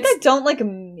 I think It's- I don't like a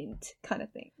mint kind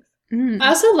of thing. I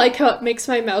also like how it makes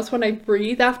my mouth when I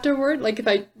breathe afterward. Like if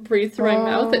I breathe through my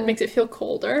mouth, it makes it feel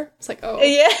colder. It's like, oh.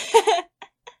 Yeah.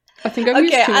 I think I've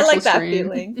used Okay, too I much like that Listerine.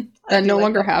 feeling. That no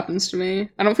longer happens to me.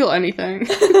 I don't feel anything.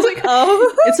 It's like,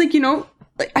 Oh. it's like, you know,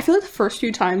 like I feel like the first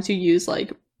few times you use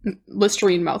like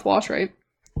Listerine mouthwash, right?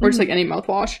 Or just like any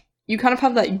mouthwash, you kind of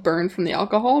have that burn from the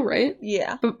alcohol, right?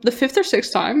 Yeah. But the fifth or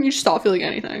sixth time, you just stop feeling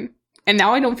anything. And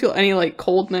now I don't feel any like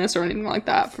coldness or anything like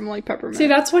that from like peppermint. See,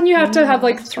 that's when you have to have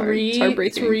like It's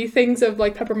heartbreaking. three things of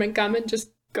like peppermint gum and just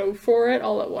go for it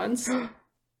all at once.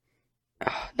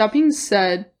 That being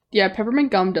said, yeah,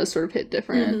 peppermint gum does sort of hit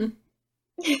different.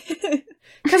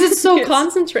 Because it's so Yes.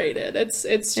 concentrated. It's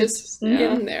just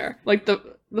yeah. in there. Like the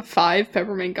 5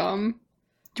 peppermint gum.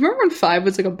 Do you remember when 5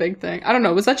 was like a big thing? I don't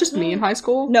know. Was that just me in high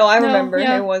school? No, I No, remember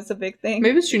yeah. it was a big thing.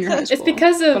 Maybe it's junior high school. It's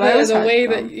because of but I always the had way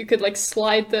gum. that you could like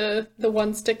slide the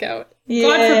one stick out. Yeah.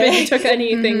 God forbid you took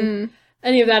anything, Mhm.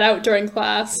 any of that out during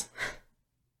class.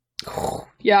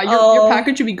 Yeah, your Oh.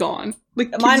 package would be gone.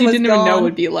 Like kids Mine you was didn't even know gone.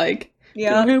 would be like, Yeah.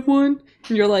 "Can I have one?"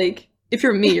 And you're like, if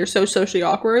you're me, you're so socially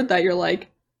awkward that you're like,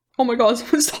 "Oh my god,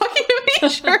 someone's talking to me."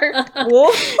 Sure.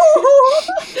 Whoa.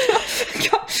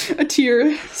 A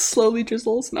tear slowly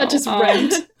drizzles. No. That just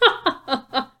rent.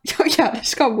 Oh yeah,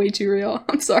 this got way too real.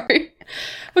 I'm sorry.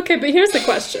 Okay, but here's the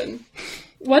question: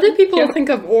 what do people Yeah. think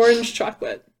of orange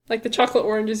chocolate? Like the chocolate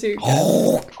oranges you get?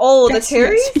 Oh, the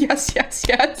cherry? Yes.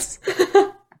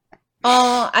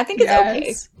 I think it's okay.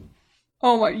 Yes.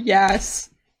 Oh my, yes.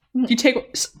 You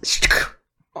take.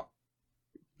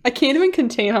 I can't even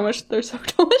contain how much they're so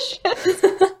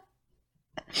delicious.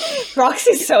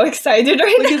 Roxy's so excited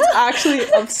right Like, now. it's actually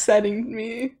upsetting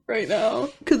me right now.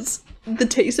 Because the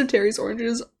taste of Terry's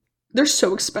oranges, they're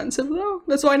so expensive though.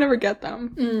 That's why I never get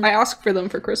them. I ask for them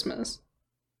for Christmas.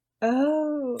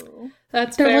 Oh.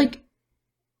 That's They're fair. like,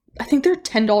 I think they're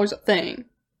 $10 a thing.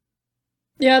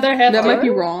 Yeah, they're hefty. That might be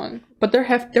wrong. but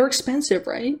they're expensive,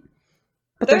 right?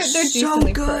 But they're so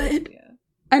decently good. priced, yeah.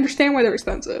 I understand why they're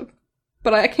expensive,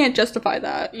 but I can't justify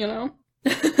that, you know?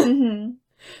 Mm-hmm.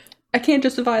 I can't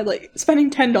justify, like, spending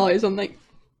 $10 on, like,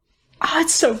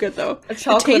 it's so good, though. A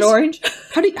chocolate orange.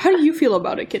 How do you feel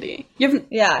about it, Kitty? You haven't,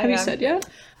 Yeah, have you said yet?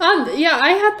 Yeah,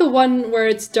 I had the one where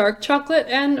it's dark chocolate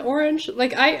and orange.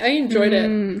 Like, I enjoyed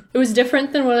it. It was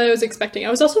different than what I was expecting.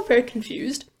 I was also very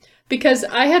confused because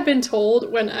I had been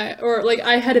told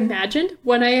I had imagined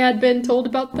when I had been told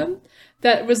about them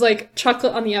that it was, like,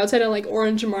 chocolate on the outside and, like,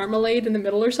 orange marmalade in the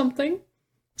middle or something.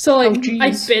 So, like,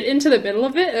 I bit into the middle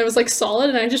of it, and it was, like, solid,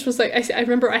 and I just was, like, I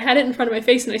remember I had it in front of my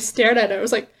face, and I stared at it. I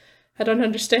was, like, I don't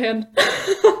understand.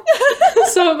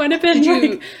 So it might have been,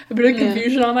 like, a bit of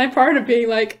confusion on my part of being,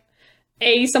 like,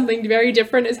 A, something very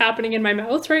different is happening in my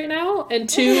mouth right now, and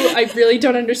 2, I really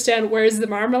don't understand where's the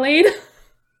marmalade.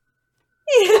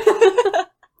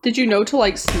 Did you know to,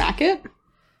 like, smack it?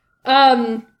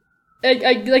 I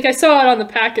saw it on the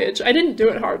package. I didn't do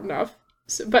it hard enough.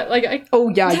 So, but, like, Oh,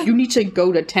 yeah, you need to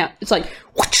go to town. It's like,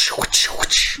 whoosh, whoosh,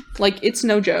 whoosh. Like, it's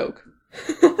no joke.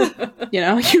 You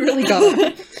know, you really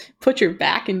gotta put your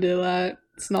back into that.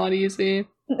 It's not easy.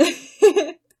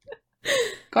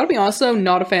 Gotta be honest, though,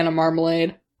 not a fan of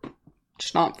marmalade.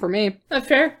 Just not for me.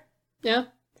 Fair. Yeah.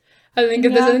 I think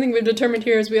if there's anything we've determined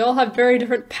here is we all have very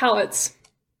different palates.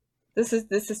 This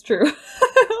is true.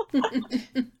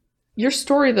 Your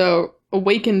story, though,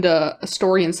 awakened a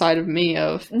story inside of me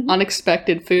of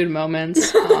unexpected food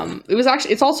moments.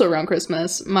 It's also around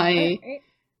Christmas. My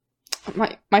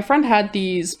friend had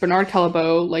these Bernard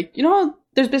Callebaut, like, you know,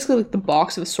 there's basically like the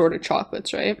box of assorted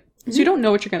chocolates, right? So you don't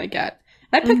know what you're gonna get.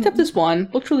 And I picked up this one,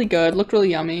 looked really good, looked really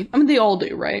yummy. I mean, they all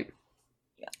do, right?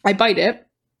 Yeah. I bite it,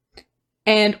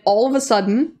 and all of a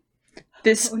sudden,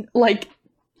 this, like,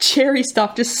 cherry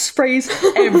stuff just sprays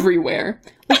everywhere.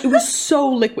 Like, it was so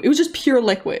liquid. It was just pure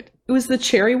liquid. It was the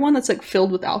cherry one that's, like,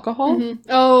 filled with alcohol.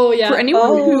 Oh, yeah. For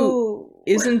anyone who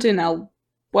isn't in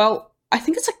well, I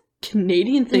think it's a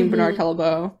Canadian thing, Bernard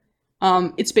Callebaut.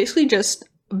 It's basically just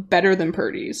better than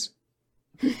Purdy's.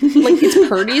 Like, it's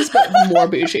Purdy's, but more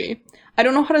bougie. I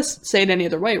don't know how to say it any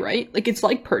other way, right? Like, it's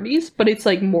like Purdy's, but it's,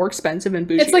 like, more expensive and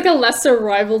bougie. It's like a lesser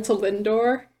rival to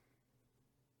Lindor.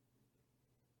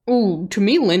 Ooh, to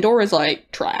me, Lindor is,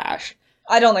 like, trash.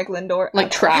 I don't like Lindor. Like,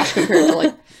 trash compared to,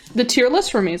 like, the tier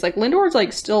list for me is, like, Lindor is,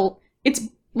 like, still,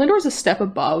 Lindor's a step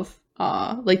above,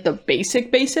 like, the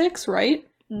basics, right?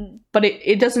 But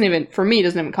it doesn't even, for me, it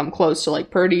doesn't even come close to,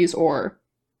 like, Purdy's or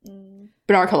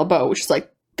Bernard Callebaut, which is,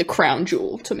 like, the crown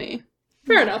jewel to me.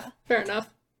 Fair enough.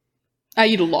 I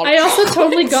eat a lot of I also chocolates.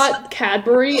 totally got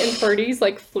Cadbury and Purdy's,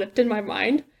 like, flipped in my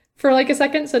mind for, like, a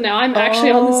second, so now I'm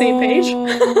actually on the same page.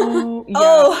 Yeah.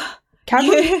 Oh!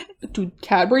 Cadbury, dude,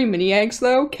 Cadbury mini eggs,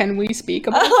 though, can we speak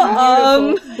about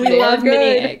them? We love mini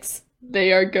eggs.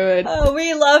 They are good. Oh,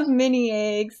 we love mini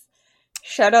eggs.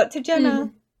 Shout out to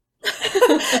Jenna.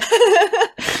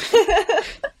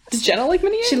 Does Jenna like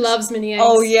mini eggs? She loves mini eggs.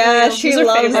 Oh yeah, Those she are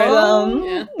loves favorite. them.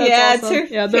 Yeah, Yeah, awesome. it's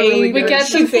her Yeah, they're really favorite. good. We get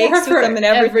She them for bakes her for with them and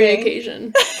every everything.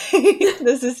 occasion.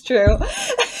 This is true.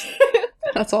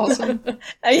 That's awesome.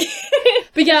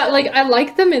 But yeah, like, I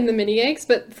like them in the mini eggs,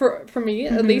 but for me,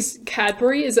 at least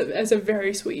Cadbury is a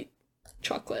very sweet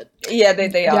chocolate. Yeah,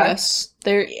 they are. Yes,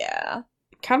 they're Yeah.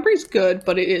 Cadbury's good,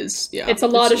 but it is It's a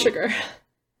lot of sweet. sugar.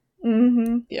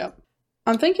 Mm-hmm. Yeah,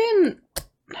 I'm thinking.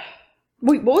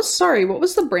 Wait, what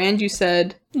was the brand you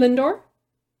said? Lindor?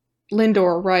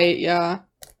 Lindor, right? Yeah.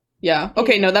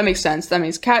 Okay, no, that makes sense. That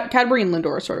means Cadbury and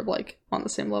Lindor are sort of like on the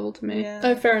same level to me.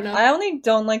 Yeah. Fair enough. I only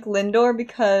don't like Lindor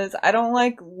because I don't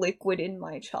like liquid in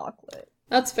my chocolate.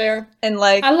 That's fair. And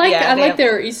like I like they have-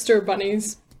 their Easter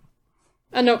bunnies.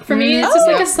 I know, for me, it's just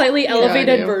like a slightly I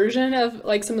elevated do. version of,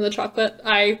 like, some of the chocolate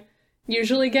I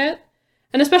usually get.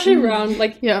 And especially around,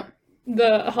 like, Yeah.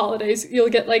 the holidays, you'll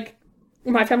get, like,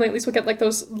 my family at least will get, like,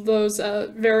 those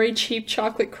very cheap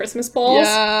chocolate Christmas balls.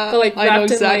 Yeah, They're, like, I know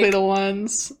wrapped in, exactly like- the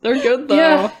ones. They're good though.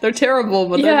 Yeah. They're terrible,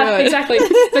 but they're Yeah, good. exactly.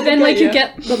 But then, like, you Yeah.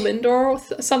 get the Lindor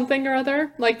with something or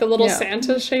other, like the little Yeah.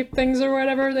 Santa-shaped things or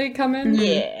whatever they come in.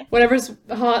 Yeah. Whatever's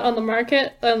hot on the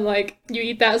market, and, like, you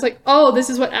eat that, it's like, oh, this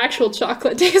is what actual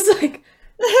chocolate tastes like.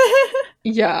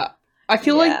 Yeah, I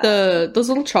feel like those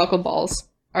little chocolate balls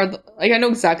are like I know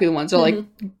exactly the ones. They're like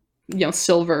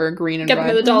silver, green, and Get them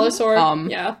red. at the dollar store.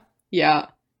 Yeah.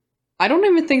 I don't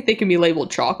even think they can be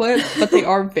labeled chocolate, but they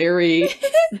are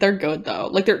they're good though.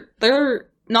 Like they're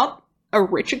not a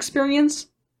rich experience,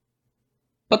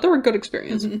 but they're a good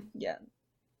experience. Yeah.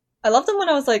 I loved them when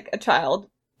I was like a child.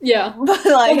 Yeah. But like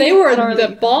Well, they were I don't really-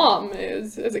 the bomb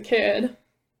as a kid.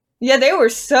 Yeah, they were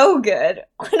so good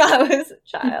when I was a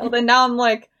child. And now I'm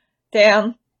like,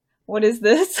 damn, what is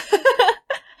this?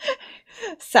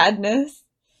 Sadness.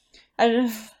 I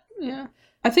don't Yeah.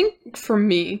 I think for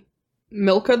me,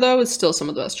 Milka though is still some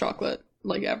of the best chocolate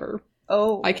like ever.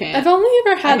 Oh. I can't. I've only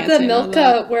ever had can't the say no to Milka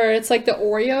that. where it's like the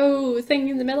Oreo thing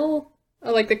in the middle,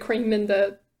 or like the cream and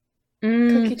the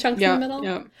cookie chunks in the middle.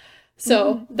 Yeah.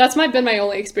 So that's been my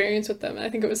only experience with them. I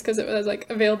think it was because it was like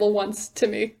available once to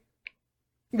me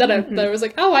that I was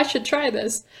like, oh, I should try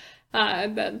this,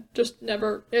 and then just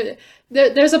never.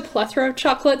 There's a plethora of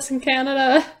chocolates in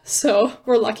Canada, so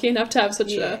we're lucky enough to have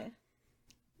such a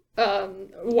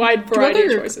wide variety of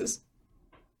other choices.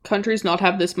 Countries not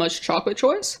have this much chocolate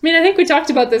choice? I mean, I think we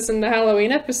talked about this in the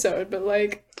Halloween episode, but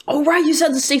like, Oh right, you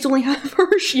said the States only have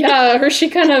Hershey. yeah, Hershey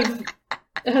kind of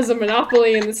has a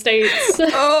monopoly in the States.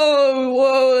 Oh,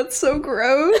 whoa, that's so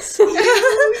gross.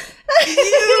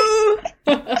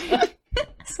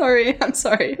 Sorry, I'm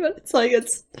sorry, but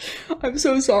I'm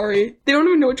so sorry. They don't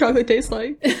even know what chocolate tastes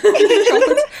like.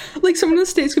 Chocolate's, like, someone in the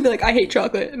States could be like, I hate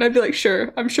chocolate, and I'd be like,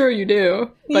 sure, I'm sure you do,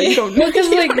 but you don't know, Because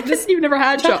like this, you've never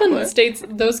had chocolate in the chocolate. States,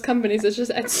 those companies,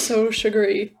 it's so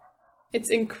sugary. It's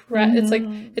incredible. It's like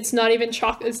it's not even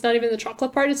chocolate. It's not even the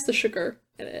chocolate part. It's the sugar.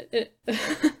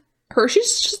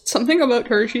 Hershey's, just something about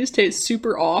Hershey's tastes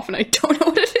super off, and I don't know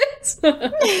what it is.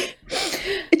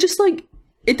 It just, like,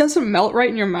 it doesn't melt right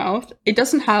in your mouth. It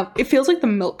feels like the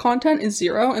milk content is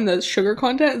 0 and the sugar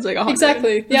content is like 100.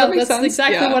 Exactly. Does Yeah, that make that's sense?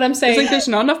 exactly what I'm saying. It's like there's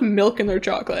not enough milk in their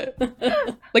chocolate.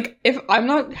 Like, if I'm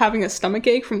not having a stomach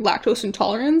ache from lactose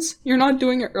intolerance, you're not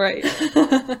doing it right.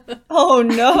 Oh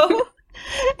no.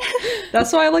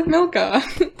 That's why I like Milka.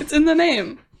 It's in the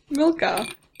name. Milka.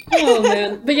 Oh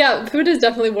man, but yeah, food is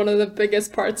definitely one of the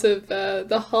biggest parts of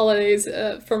the holidays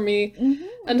for me.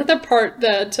 Another part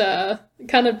that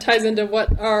kind of ties into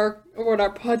what our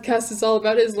podcast is all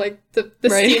about is like the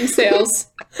Right. Steam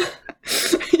sales.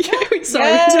 Sorry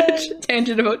to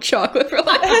tangent about chocolate for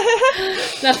like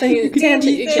Nothing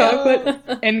tangent. You chocolate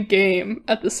and game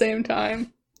at the same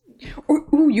time. Or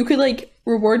ooh, you could like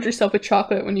reward yourself with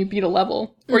chocolate when you beat a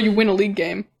level, or you win a league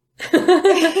game,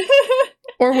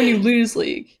 or when you lose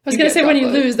league. I was gonna say when you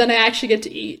lose, then I actually get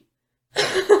to eat.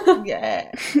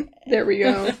 Yeah. There we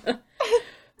go.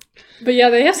 But yeah,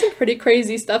 they have some pretty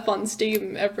crazy stuff on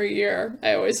Steam every year,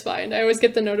 I always find. I always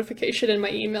get the notification in my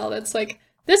email that's like,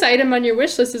 this item on your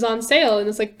wish list is on sale, and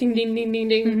it's like ding ding ding ding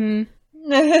ding.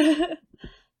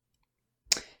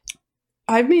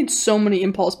 I've made so many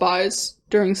impulse buys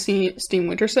during Steam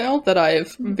Winter Sale that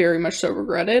I've very much so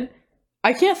regretted.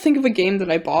 I can't think of a game that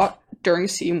I bought during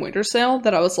Steam Winter Sale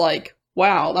that I was like,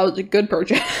 wow, that was a good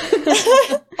purchase.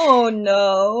 Oh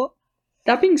no.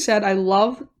 That being said, I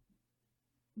love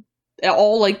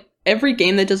like every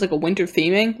game that does like a winter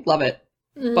theming, love it.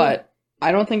 But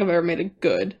I don't think I've ever made a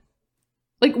good.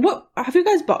 Like, what have you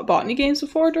guys bought any games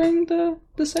before during the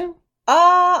sale?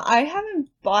 I haven't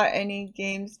bought any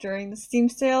games during the Steam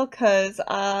sale because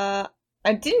I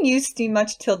didn't use Steam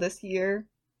much till this year.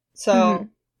 So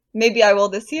maybe I will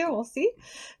this year, we'll see.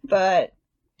 But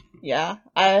yeah,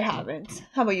 I haven't.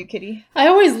 How about you, Kitty? I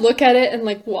always look at it and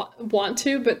like want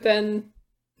to, but then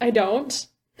I don't.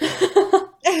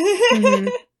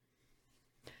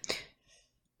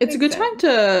 It's a good time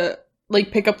to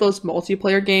like pick up those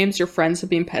multiplayer games your friends have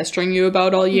been pestering you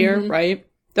about all year, right?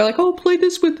 They're like, "Oh, play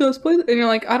this with us, play," and you're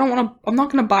like, "I don't want to. I'm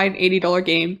not going to buy an $80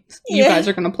 game. You guys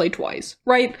are going to play twice,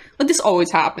 right?" Like this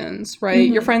always happens, right?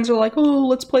 Your friends are like, "Oh,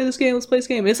 let's play this game. Let's play this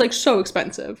game." It's like so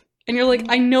expensive, and you're like,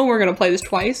 "I know we're going to play this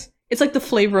twice." It's like the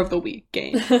flavor of the week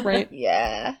game, right?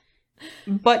 Yeah.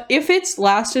 But if it's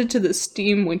lasted to the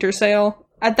Steam Winter Sale,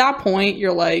 at that point,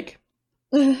 you're like,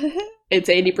 it's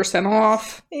 80%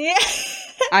 off. Yeah.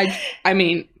 I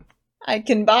mean, I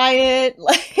can buy it.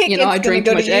 Like, you know, I drink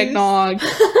too much eggnog.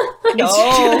 No,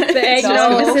 The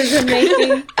eggnog decision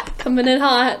making coming in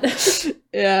hot.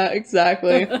 Yeah,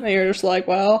 exactly. And you're just like,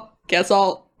 well, guess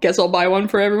I'll buy one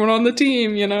for everyone on the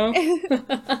team, you know?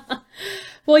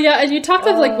 Well, yeah, and you talked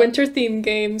of like winter themed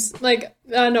games, like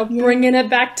I don't know, bringing it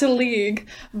back to League,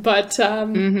 but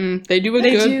They do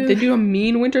they do a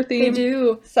mean winter theme. they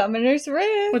do, Summoner's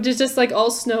Rift. which is just like all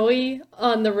snowy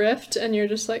on the Rift, and you're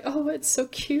just like, oh, it's so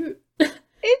cute.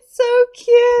 It's so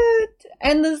cute.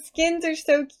 And the skins are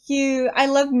so cute. I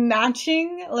love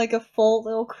matching like a full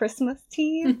little Christmas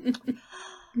team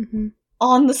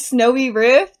on the snowy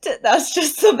Rift. That's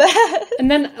just the best.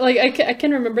 And then like I can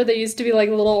remember there used to be like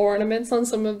little ornaments on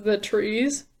some of the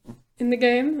trees in the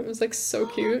game. It was like so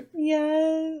cute.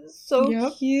 Yes, so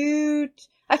Yep. cute.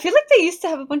 I feel like they used to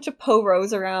have a bunch of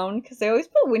Poros around because they always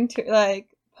put winter, like,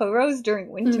 Poros during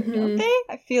winter, don't they?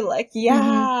 I feel like,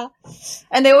 yeah.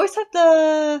 And they always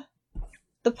have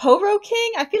the Poro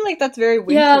King. I feel like that's very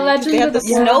wintry. Yeah, 'cause Legend they have of the the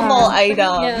snowball Poro.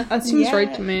 item. Yeah. That seems Yeah.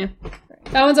 right to me.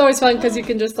 That one's always fun because you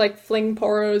can just like fling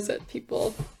poros at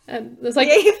people, and there's like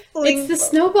Yeah, you fling it's the them.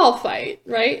 snowball fight,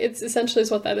 right? It's essentially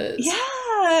is what that is.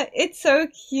 Yeah, it's so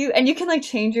cute. And you can like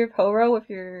change your Poro with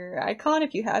your icon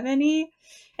if you have any.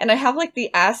 And I have like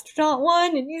the astronaut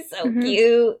one, and he's so Mhm.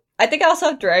 cute. I think I also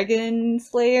have Dragon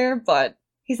Slayer, but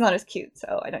he's not as cute,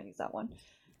 so I don't use that one.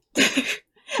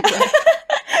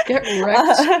 Get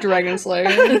wrecked, Dragon Slayer.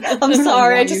 I'm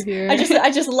sorry, I want just you here. I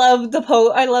just love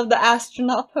I love the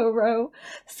astronaut Poro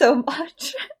so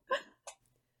much.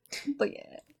 But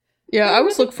yeah. Yeah, I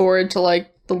always look forward to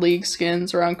like the League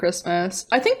skins around Christmas.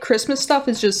 I think Christmas stuff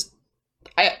is just,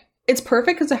 it's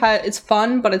perfect because it's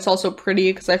fun, but it's also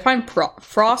pretty because I find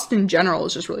Frost in general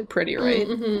is just really pretty, right?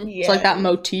 Mm-hmm. Yeah. It's like that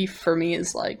motif for me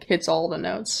is like hits all the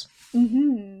notes.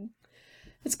 Mm-hmm.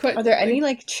 It's quite. Are there any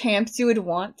like champs you would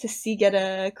want to see get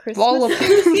a Christmas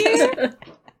Volibear.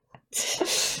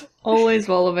 this year? Always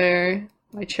Volibear,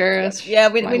 my cherish. Yeah,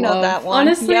 we my know love. that one.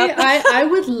 Honestly, Yep. I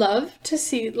would love to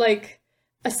see like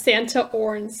a Santa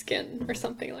orange skin or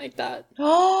something like that,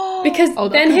 because Oh,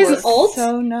 that then could his work. ult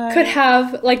so nice. could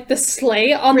have like the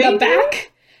sleigh on the Reindeer?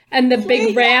 back, and the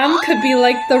big Yeah. ram could be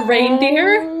like the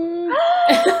reindeer.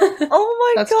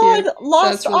 Oh my That's god, cute.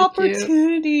 lost That's really cute.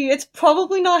 opportunity. It's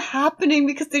probably not happening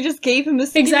because they just gave him a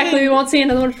skin. Exactly, we won't see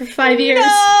another one for 5 years.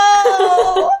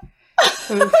 No!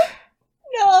 Oof.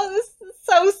 No, this is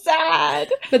so sad.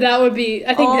 But that would be,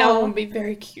 I think that Oh. one would be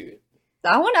very cute.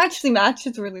 That one actually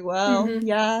matches really well. Mhm.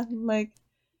 Yeah, like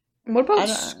What about I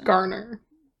don't- Skarner?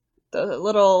 the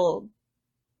little.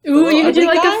 Ooh, little you could do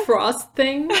ugly like guy? a Frost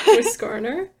thing with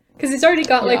Skarner. Because he's already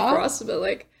got like Yeah. Frost, but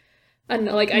like, I don't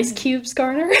know, like Ice Cube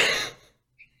Skarner.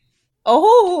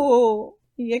 Oh,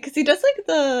 yeah, because he does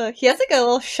like he has like a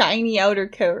little shiny outer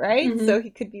coat, right? Mhm. So he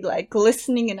could be like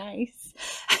glistening in ice.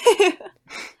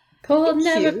 Cold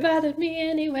never Cute. bothered me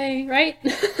anyway, right?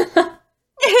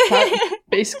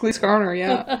 Basically Skarner,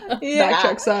 yeah. Yeah. That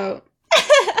checks out.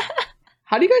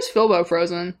 How do you guys feel about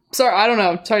Frozen? Sorry, I don't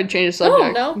know. Sorry to change the Oh,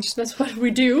 subject. no, that's what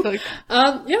we do. Like,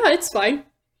 Yeah, it's fine.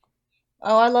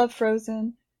 Oh, I love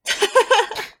Frozen.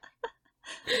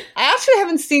 I actually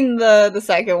haven't seen the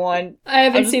second one. I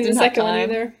haven't just seen the didn't have second one time.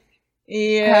 either. I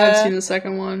Yeah. haven't seen the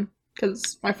second one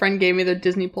because my friend gave me the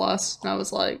Disney Plus, and I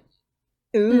was like,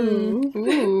 Ooh.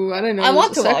 "Ooh, I didn't know I there want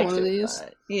was to a second watch one of it. these."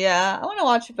 But yeah, I want to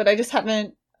watch it, but I just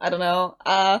haven't. I don't know.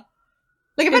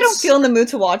 Like if I don't It's- feel in the mood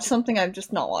to watch something, I'm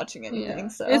just not watching anything. Yeah.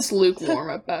 So It's lukewarm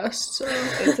at best. So.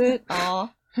 is it? Aw,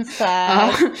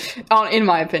 sad. In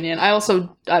my opinion, I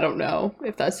don't know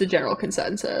if that's the general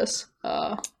consensus.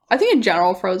 I think in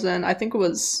general, Frozen, I think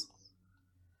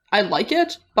I like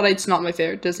it, but it's not my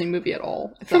favorite Disney movie at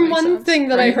all. If that From makes one sense, thing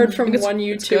that I right? heard from It's- one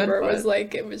it's good, YouTuber but- was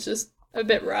like it was just a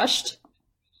bit rushed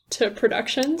to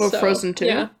production. Well, so, Frozen 2?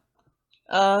 Yeah.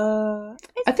 I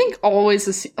think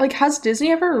always has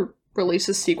Disney ever released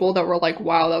a sequel that we're like,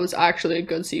 wow, that was actually a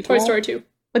good sequel? Toy Story 2.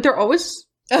 Like they're always.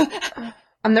 I've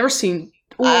never seen.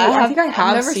 Ooh, I think I I've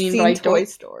have never seen, but I Toy don't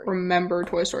Story. remember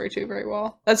Toy Story 2 very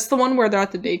well. That's the one where they're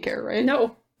at the daycare, right?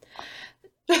 No.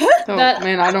 Oh, that-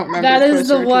 man, I don't remember. That Toy is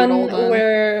the Story 2 at one all then.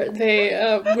 where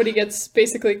they Woody gets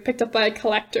basically picked up by a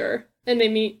collector, and they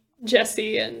meet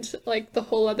Jessie and like the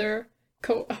whole other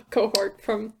cohort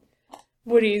from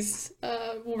Woody's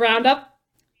roundup,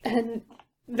 and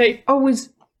they Oh, is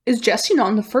Jessie not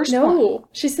in the first one? no,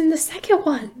 she's in the second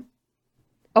one.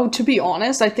 Oh, to be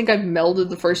honest, I think I've melded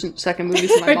the first and second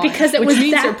movies in my Right, mind. because it which was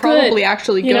means that they're probably good,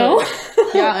 actually good. You know?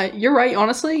 Yeah, you're right.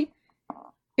 Honestly,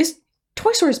 is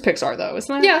Toy Story's Pixar though,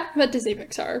 isn't it? Yeah, but Disney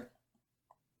Pixar.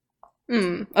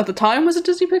 At the time, was it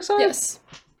Disney Pixar? Yes.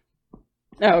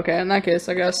 Oh, okay. In that case,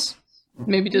 I guess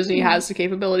maybe Disney has the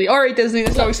capability. All right, Disney.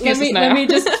 There's no excuses now. Let me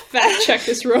just fact check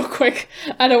this real quick.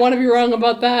 I don't want to be wrong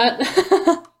about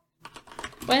that.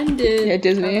 When did yeah,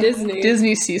 Disney.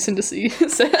 Disney cease and desist.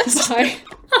 says. buy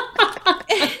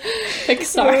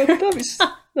Pixar?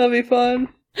 That'd be fun.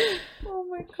 Oh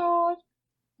my god.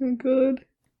 Oh, good.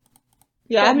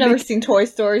 Yeah, I've never seen Toy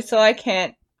Story, so I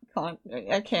can't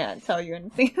tell you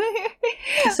anything.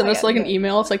 Send us like an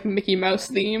email. It's like Mickey Mouse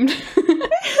themed.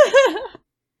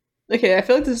 Okay, I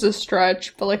feel like this is a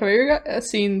stretch, but like, have you ever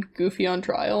seen Goofy on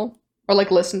Trial? Or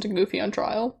like listened to Goofy on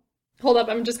Trial? Hold up,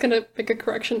 I'm just gonna make a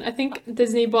correction. I think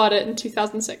Disney bought it in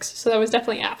 2006, so that was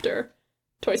definitely after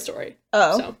Toy Story.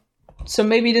 Oh. So. So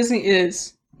maybe Disney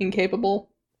is incapable.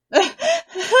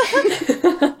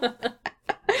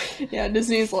 Yeah,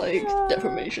 Disney's like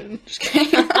defamation. Just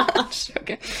kidding. Just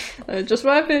joking. Just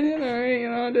my opinion,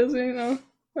 alright, Disney, I'm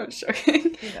just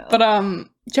joking. You know. But do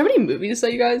you have any movies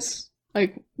that you guys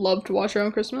like love to watch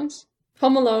around Christmas?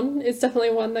 Home Alone is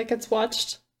definitely one that gets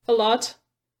watched a lot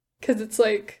because it's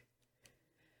like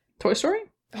Toy Story?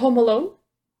 Home Alone.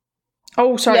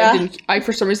 Oh, sorry, Yeah.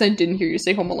 for some reason I didn't hear you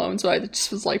say Home Alone, so I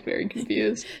just was like very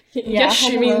confused. Yes,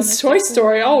 she Home Alone means is Toy definitely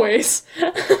Story one. always.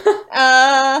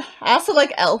 I also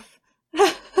like Elf.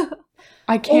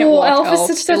 I can't watch Elf Elf.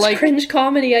 is such like, cringe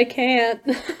comedy. I can't.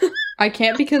 I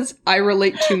can't because I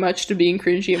relate too much to being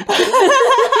cringy and public.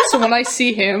 So when I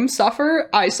see him suffer,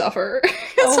 I suffer.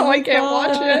 So my I can't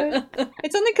watch God. it.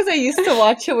 It's only because I used to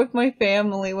watch it with my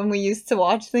family when we used to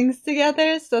watch things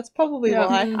together, so that's probably Yeah.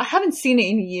 why. Mhm. I haven't seen it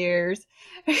in years.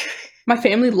 My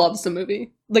family loves the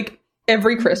movie. Like,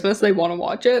 every Christmas they want to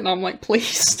watch it, and I'm like, please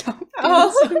stop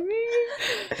Oh. forcing me.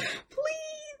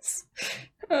 Please.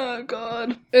 Oh,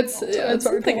 God. It's It's hard to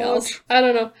something else. watch. I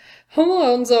don't know. Home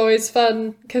Alone's always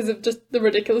fun because of just the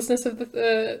ridiculousness of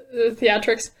the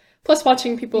theatrics. Plus,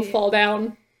 watching people Yeah. fall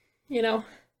down. You know,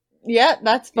 Yeah,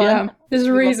 that's fun. Yeah, there's a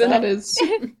We love reason. that is.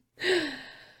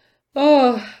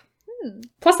 Oh. Hmm.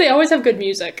 Plus, they always have good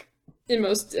music in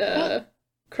most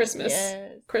Christmas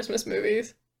Yes.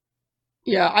 movies.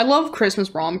 Yeah, I love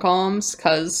Christmas rom-coms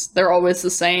because they're always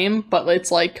the same, but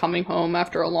it's like coming home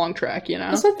after a long trek, you know?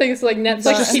 That's one thing. It's like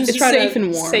Netflix It's keeps just trying safe to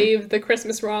and warm. save the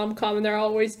Christmas rom-com, and they're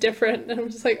always different. And I'm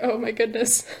just like, oh my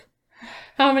goodness,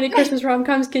 how many Christmas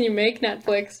rom-coms can you make,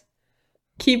 Netflix?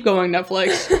 Keep going,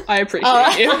 Netflix. I appreciate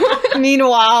Oh. you.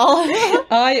 Meanwhile,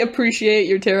 I appreciate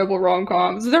your terrible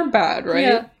rom-coms. They're bad, right?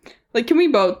 Yeah. Like, can we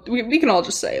both, we can all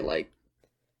just say, like,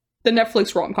 the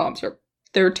Netflix rom-coms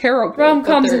they're terrible. but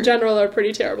Rom-coms they're- in general are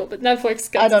pretty terrible, but Netflix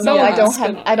gets I don't know. so I much don't spin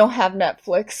have. on I it. don't have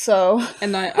Netflix, so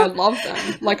And I love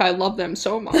them. Like, I love them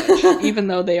so much, even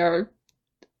though they are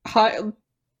high.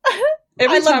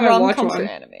 Every I love time I watch rom-coms for one,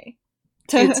 anime.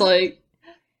 it's like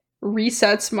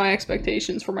resets my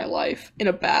expectations for my life in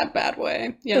a bad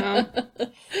way, you know?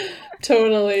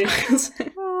 Totally.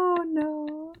 Oh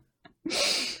no.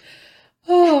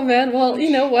 Oh man, well,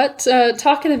 you know what?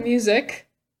 Talking of music,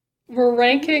 we're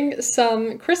ranking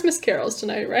some Christmas carols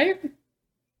tonight, right?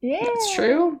 Yeah. It's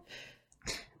true.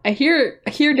 I hear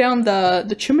down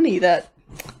the chimney that,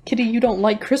 Kitty, you don't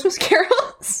like Christmas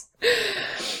carols?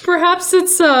 Perhaps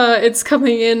it's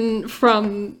coming in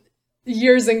from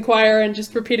years in choir and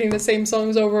just repeating the same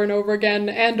songs over and over again,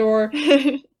 and or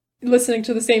listening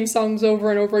to the same songs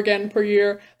over and over again per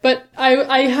year. But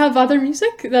I have other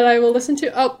music that I will listen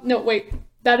to. Oh, no, wait.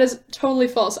 That is totally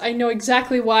false. I know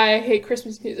exactly why I hate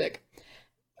Christmas music.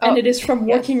 And Oh, it is from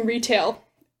yes. working retail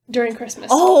during Christmas.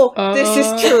 Oh, this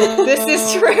is true. This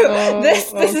is true.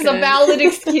 This is a Okay. valid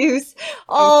excuse.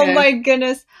 Oh Okay. my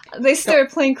goodness. They started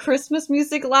playing Christmas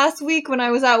music last week when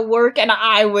I was at work, and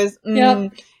I was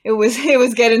Yep. it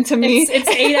was getting to me. It's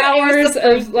 8 It was hours the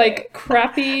first of like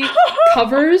crappy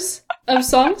covers of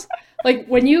songs. Like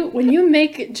when you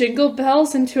make Jingle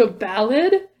Bells into a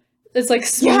ballad, it's like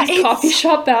smooth Yeah, it's- coffee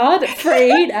shop ballad for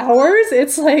 8 hours.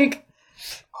 It's like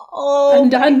Oh I'm my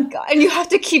done. God. And you have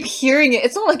to keep hearing it.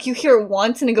 It's not like you hear it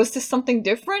once and it goes to something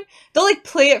different. They'll like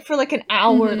play it for like an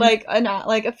hour, Mhm.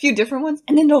 like a few different ones,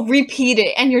 and then they'll repeat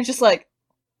it, and you're just like,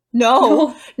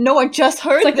 no, I just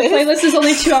heard It's like the this. playlist is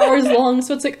only 2 hours long,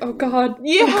 so it's like, oh god,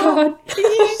 Yeah. oh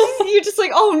god. You're just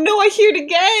like, oh no, I hear it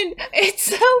again. It's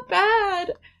so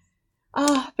bad.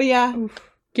 But yeah.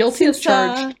 Guilty as Since,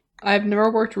 charged. I've never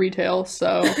worked retail,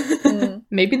 so Mm.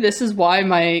 maybe this is why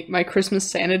my Christmas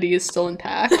sanity is still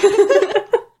intact.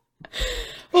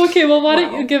 Okay, well, why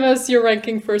don't Wow. you give us your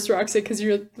ranking first, Roxy, because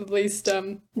you're the least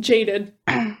jaded.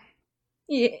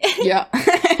 Yeah. Yeah.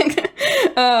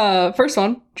 First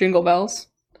one, Jingle Bells.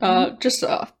 Just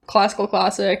a classical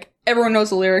classic. Everyone knows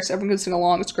the lyrics. Everyone can sing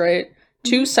along. It's great.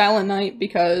 2, Silent Night,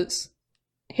 because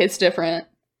hits different.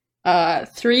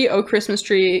 3, Oh Christmas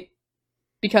Tree,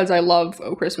 because I love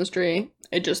Oh Christmas Tree.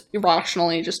 It just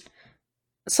irrationally just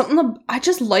something. I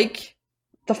just like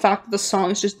the fact that the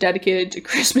song is just dedicated to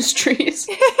Christmas trees.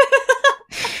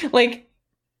 Like,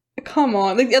 come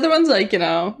on. Like the other one's like, you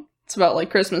know, it's about like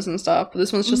Christmas and stuff, but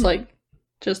this one's just like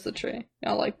just the tree.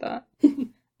 I like that.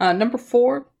 Number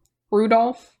 4,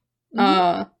 Rudolph.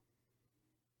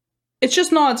 It's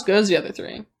just not as good as the other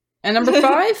 3. And number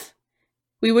 5,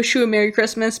 We Wish You a Merry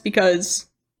Christmas, because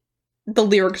the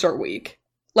lyrics are weak.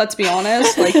 Let's be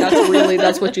honest. Like,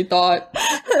 that's what you thought.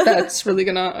 That's really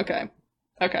gonna, okay.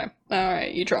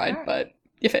 Alright, you tried, but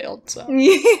you failed, so.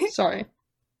 Sorry.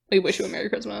 We wish you a Merry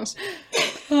Christmas.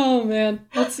 Oh man,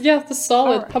 that's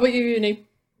solid. Alright. How about you, Uni?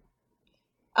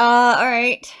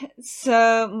 Alright.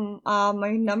 So,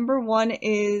 my number 1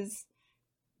 is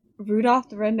Rudolph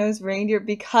the Red-Nosed Reindeer,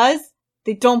 because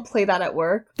they don't play that at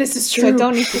work. This is So true. I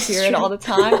don't need to This is hear it true. all the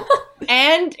time.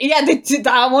 And yeah,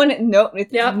 that one, nope,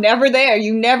 it's Yep. never there.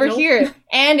 You never Nope. hear it.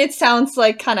 And it sounds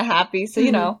like kind of happy, so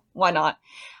you know, why not?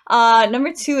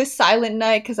 Number 2 is Silent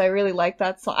Night, because I really like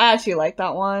that song. I actually like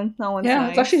that one. That one's Yeah, nice.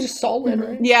 it's actually just solid,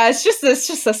 right? Yeah, it's just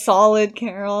a solid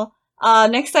carol.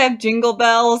 Next I have Jingle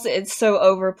Bells. It's so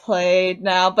overplayed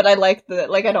now, but I like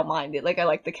I don't mind it. Like, I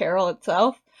like the carol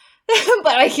itself.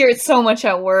 But I hear it so much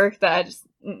at work that I just,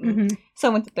 So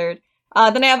I went to third.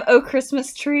 Then I have Oh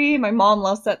Christmas Tree. My mom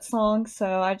loves that song,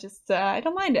 so I just, I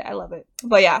don't mind it. I love it.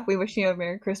 But yeah, We Wish You a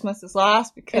Merry Christmas is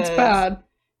last because... It's bad.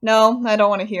 No, I don't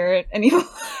want to hear it anymore.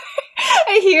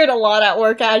 I hear it a lot at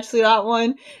work, actually, that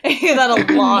one. I hear that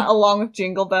a lot, along with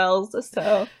Jingle Bells,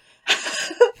 so...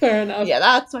 Fair enough. Yeah,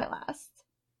 that's my last.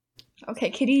 Okay,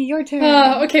 Kitty, your turn.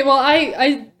 Okay, well,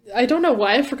 I don't know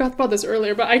why I forgot about this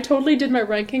earlier, but I totally did my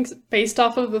rankings based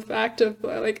off of the fact of,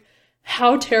 like,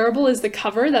 how terrible is the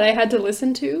cover that I had to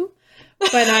listen to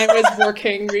when I was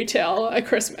working retail at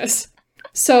Christmas.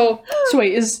 So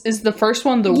wait, is the first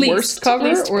one the worst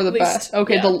cover or the best?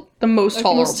 Okay, yeah. the most like,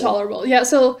 tolerable. most tolerable. Yeah,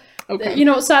 so, Okay. you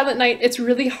know, Silent Night, it's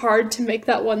really hard to make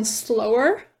that one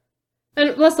slower.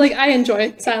 And plus, like, I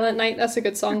enjoy Silent Night. That's a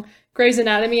good song. Grey's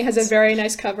Anatomy has a very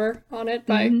nice cover on it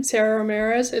by Sarah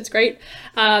Ramirez. It's great.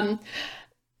 And,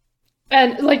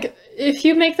 like, if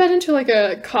you make that into, like,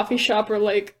 a coffee shop or,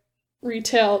 like,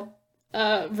 retail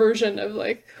version of,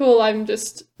 like, cool,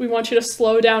 we want you to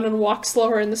slow down and walk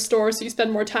slower in the store so you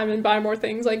spend more time and buy more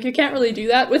things. Like, you can't really do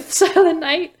that with Silent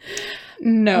Night.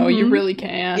 No, you really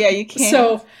can't. Yeah, you can't.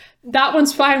 So, that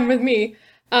one's fine with me.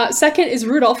 Second is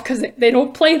Rudolph, because they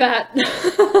don't play that.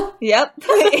 Yep,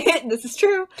 this is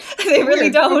true. They really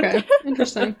Weird. don't. Okay.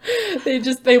 Interesting.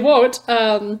 they won't,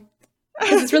 because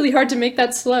it's really hard to make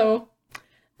that slow.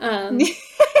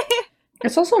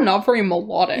 It's also not very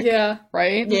melodic, Yeah.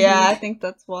 right? Yeah, I think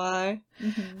that's why.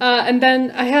 And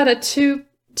then I had a two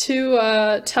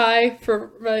tie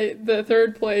for the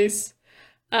third place,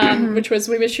 which was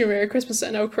We Wish You a Merry Christmas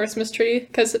and Oh Christmas Tree,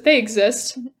 because they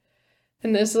exist.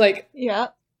 And there's, like, Yeah.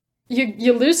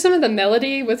 you lose some of the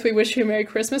melody with We Wish You a Merry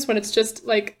Christmas when it's just,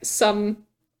 like, some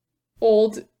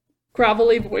old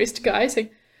gravelly voiced guy saying,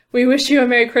 We wish you a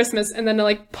Merry Christmas, and then it,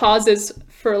 like, pauses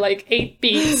for, like, 8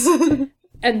 beats,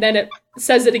 and then it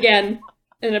says it again,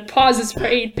 and it pauses for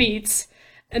 8 beats,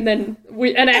 and then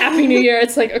and a Happy New Year.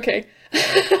 It's like, okay,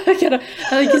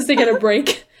 I guess they get a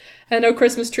break. And No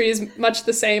Christmas Tree is much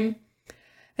the same.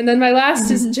 And then my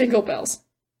last is Jingle Bells.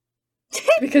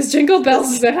 Because Jingle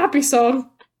Bells is a happy song.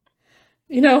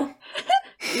 You know,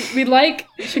 we like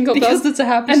Jingle Bells. Because it's a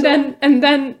happy and song. And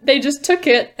then they just took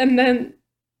it, and then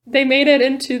they made it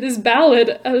into this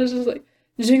ballad. I was just like,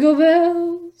 Jingle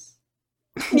Bells.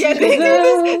 Yeah, they do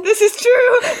this. This is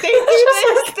true. They do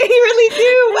this. They really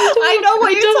do. I know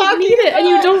what you're don't talking need it, about. and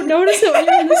you don't notice it when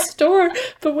you're in the store.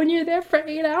 But when you're there for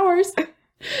 8 hours,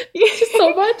 it's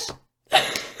so much.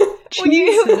 When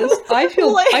you, Jesus, I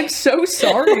feel like- I'm so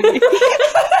sorry.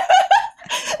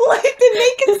 like, they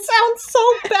make it sound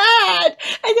so bad.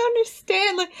 I don't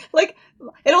understand. Like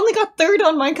it only got third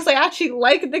on mine because I actually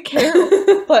like the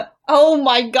carol. But oh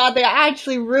my god, they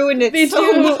actually ruined it They so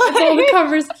do. much. It's all the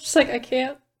covers. Just like, I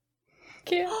can't.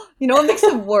 You know what makes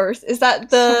it worse is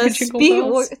that Sorry, the Jingle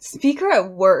Bells. speaker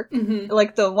at work,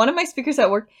 like one of my speakers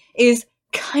at work is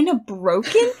kind of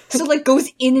broken, so like goes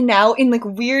in and out in like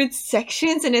weird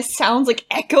sections, and it sounds like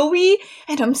echoey.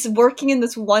 And I'm working in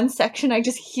this one section, I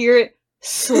just hear it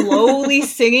slowly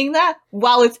singing that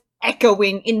while it's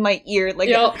echoing in my ear, like,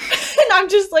 Yep. and I'm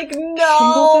just like,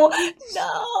 no,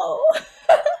 no.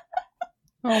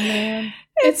 Oh man.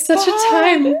 It's such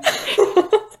bad. a time.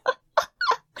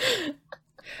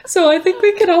 So I think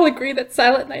we can all agree that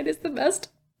Silent Night is the best.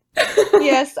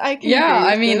 Yes, I can. Yeah, agree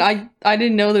I with mean, this. I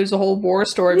didn't know there's a whole war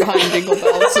story behind Jingle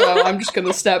Bells, so I'm just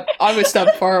gonna I would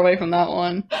step far away from that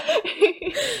one.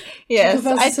 Yes,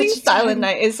 Jingle Bells I is think such a Silent time.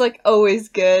 Night is like always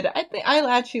good. I think I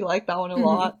actually like that one a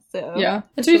lot. So Yeah.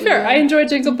 And to be fair, I enjoyed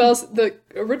Jingle Bells, the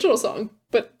original song,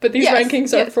 but these Yes,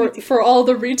 rankings are yes, me too. for all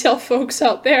the retail folks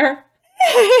out there.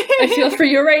 I feel for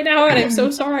you right now, and I'm so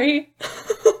sorry.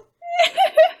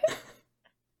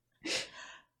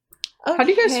 How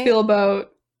do you guys Okay. feel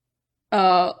about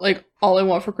like All I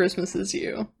Want for Christmas Is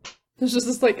You? It's just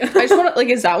this, like, I just want to, like,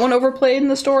 is that one overplayed in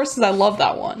the stores? Because I love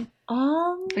that one.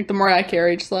 Like the Mariah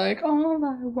Carey, just like, all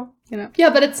I want, you know. yeah,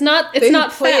 but it's not They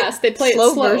play it fast. They play slow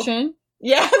it slow. version.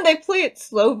 Yeah, they play it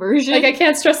slow version. Like, I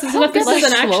can't stress this enough. This get is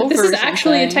the slow this is version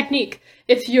actually a thing. technique.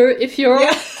 If you're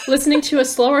Yeah. listening to a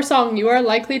slower song, you are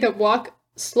likely to walk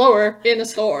slower in a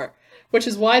store, which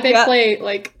is why they Yeah. play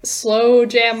like slow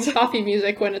jam coffee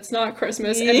music when it's not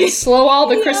Christmas, and they slow all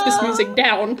the Christmas Yeah. music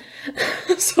down,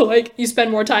 so like you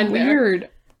spend more time there. Weird.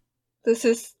 This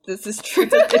is true.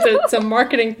 It's a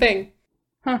marketing thing.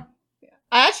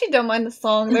 I actually don't mind the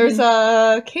song. There's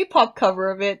a K-pop cover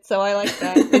of it, so I like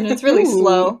that. And it's really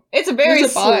slow. It's a very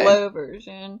Who's it by? slow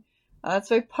version. It's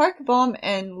by Park Bom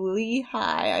and Lee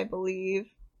Hi, I believe.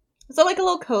 So like a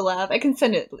little collab. I can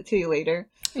send it to you later.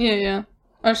 Yeah.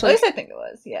 At Actually, least I think it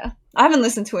was, yeah. I haven't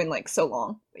listened to it in like so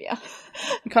long, but yeah.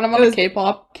 I'm kind of on a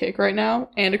K-pop kick right now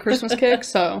and a Christmas kick,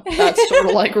 so that's sort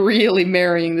of like really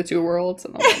marrying the two worlds.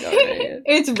 And I'm like, okay.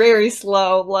 It's very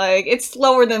slow. Like, it's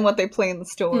slower than what they play in the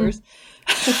stores.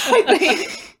 I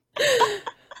think.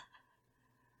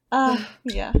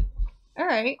 Yeah.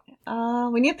 Alright.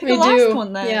 We need to pick a last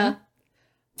one then. Yeah.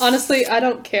 Honestly, I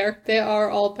don't care. They are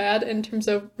all bad in terms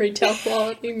of retail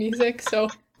quality music, so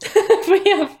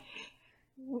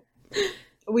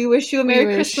We Wish You a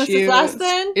Merry Christmas is last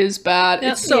then? Is bad.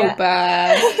 Yep. It's so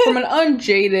bad. From an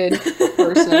unjaded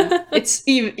person,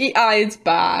 it's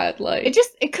bad. Like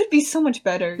it could be so much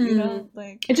better, you know?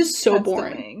 Like it's just so that's the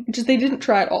boring. thing. It's just they didn't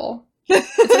try at all.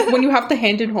 It's like when you have to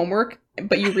hand in homework,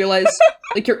 but you realize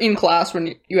like you're in class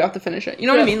when you have to finish it. You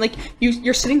know what I mean? Like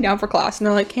you're sitting down for class and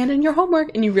they're like, hand in your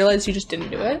homework, and you realize you just didn't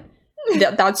do it.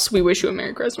 That's We Wish You a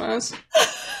Merry Christmas.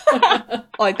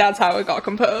 Like that's how it got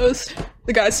composed.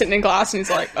 The guy's sitting in class and he's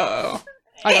like, oh,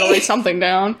 I gotta write something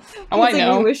down. Oh, I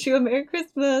know. We wish you a Merry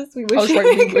Christmas. We I wish was you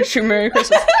writing We Wish You a Merry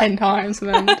Christmas 10 times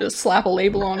and then just slap a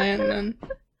label on it and then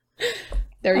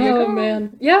there you go. Oh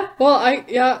man. Yeah, well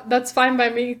that's fine by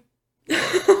me.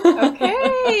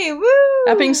 Okay, woo!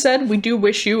 That being said, we do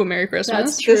wish you a Merry Christmas.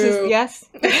 That's true. This is, yes.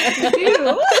 We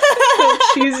do.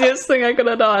 Cheesiest thing I could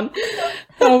have done.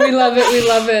 Oh, we love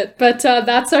it. But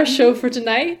that's our show for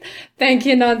tonight. Thank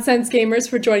you, Nonsense Gamers,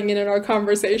 for joining in our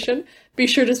conversation. Be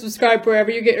sure to subscribe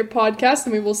wherever you get your podcasts,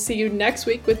 and we will see you next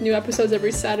week with new episodes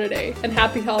every Saturday. And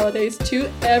happy holidays to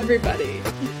everybody.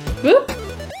 Boop.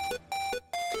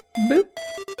 Boop.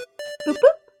 Boop, boop.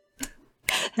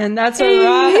 And that's a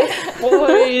wrap,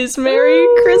 boys. Merry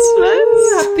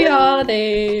Christmas. Happy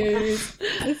holidays.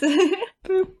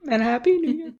 Boop. And Happy New Year.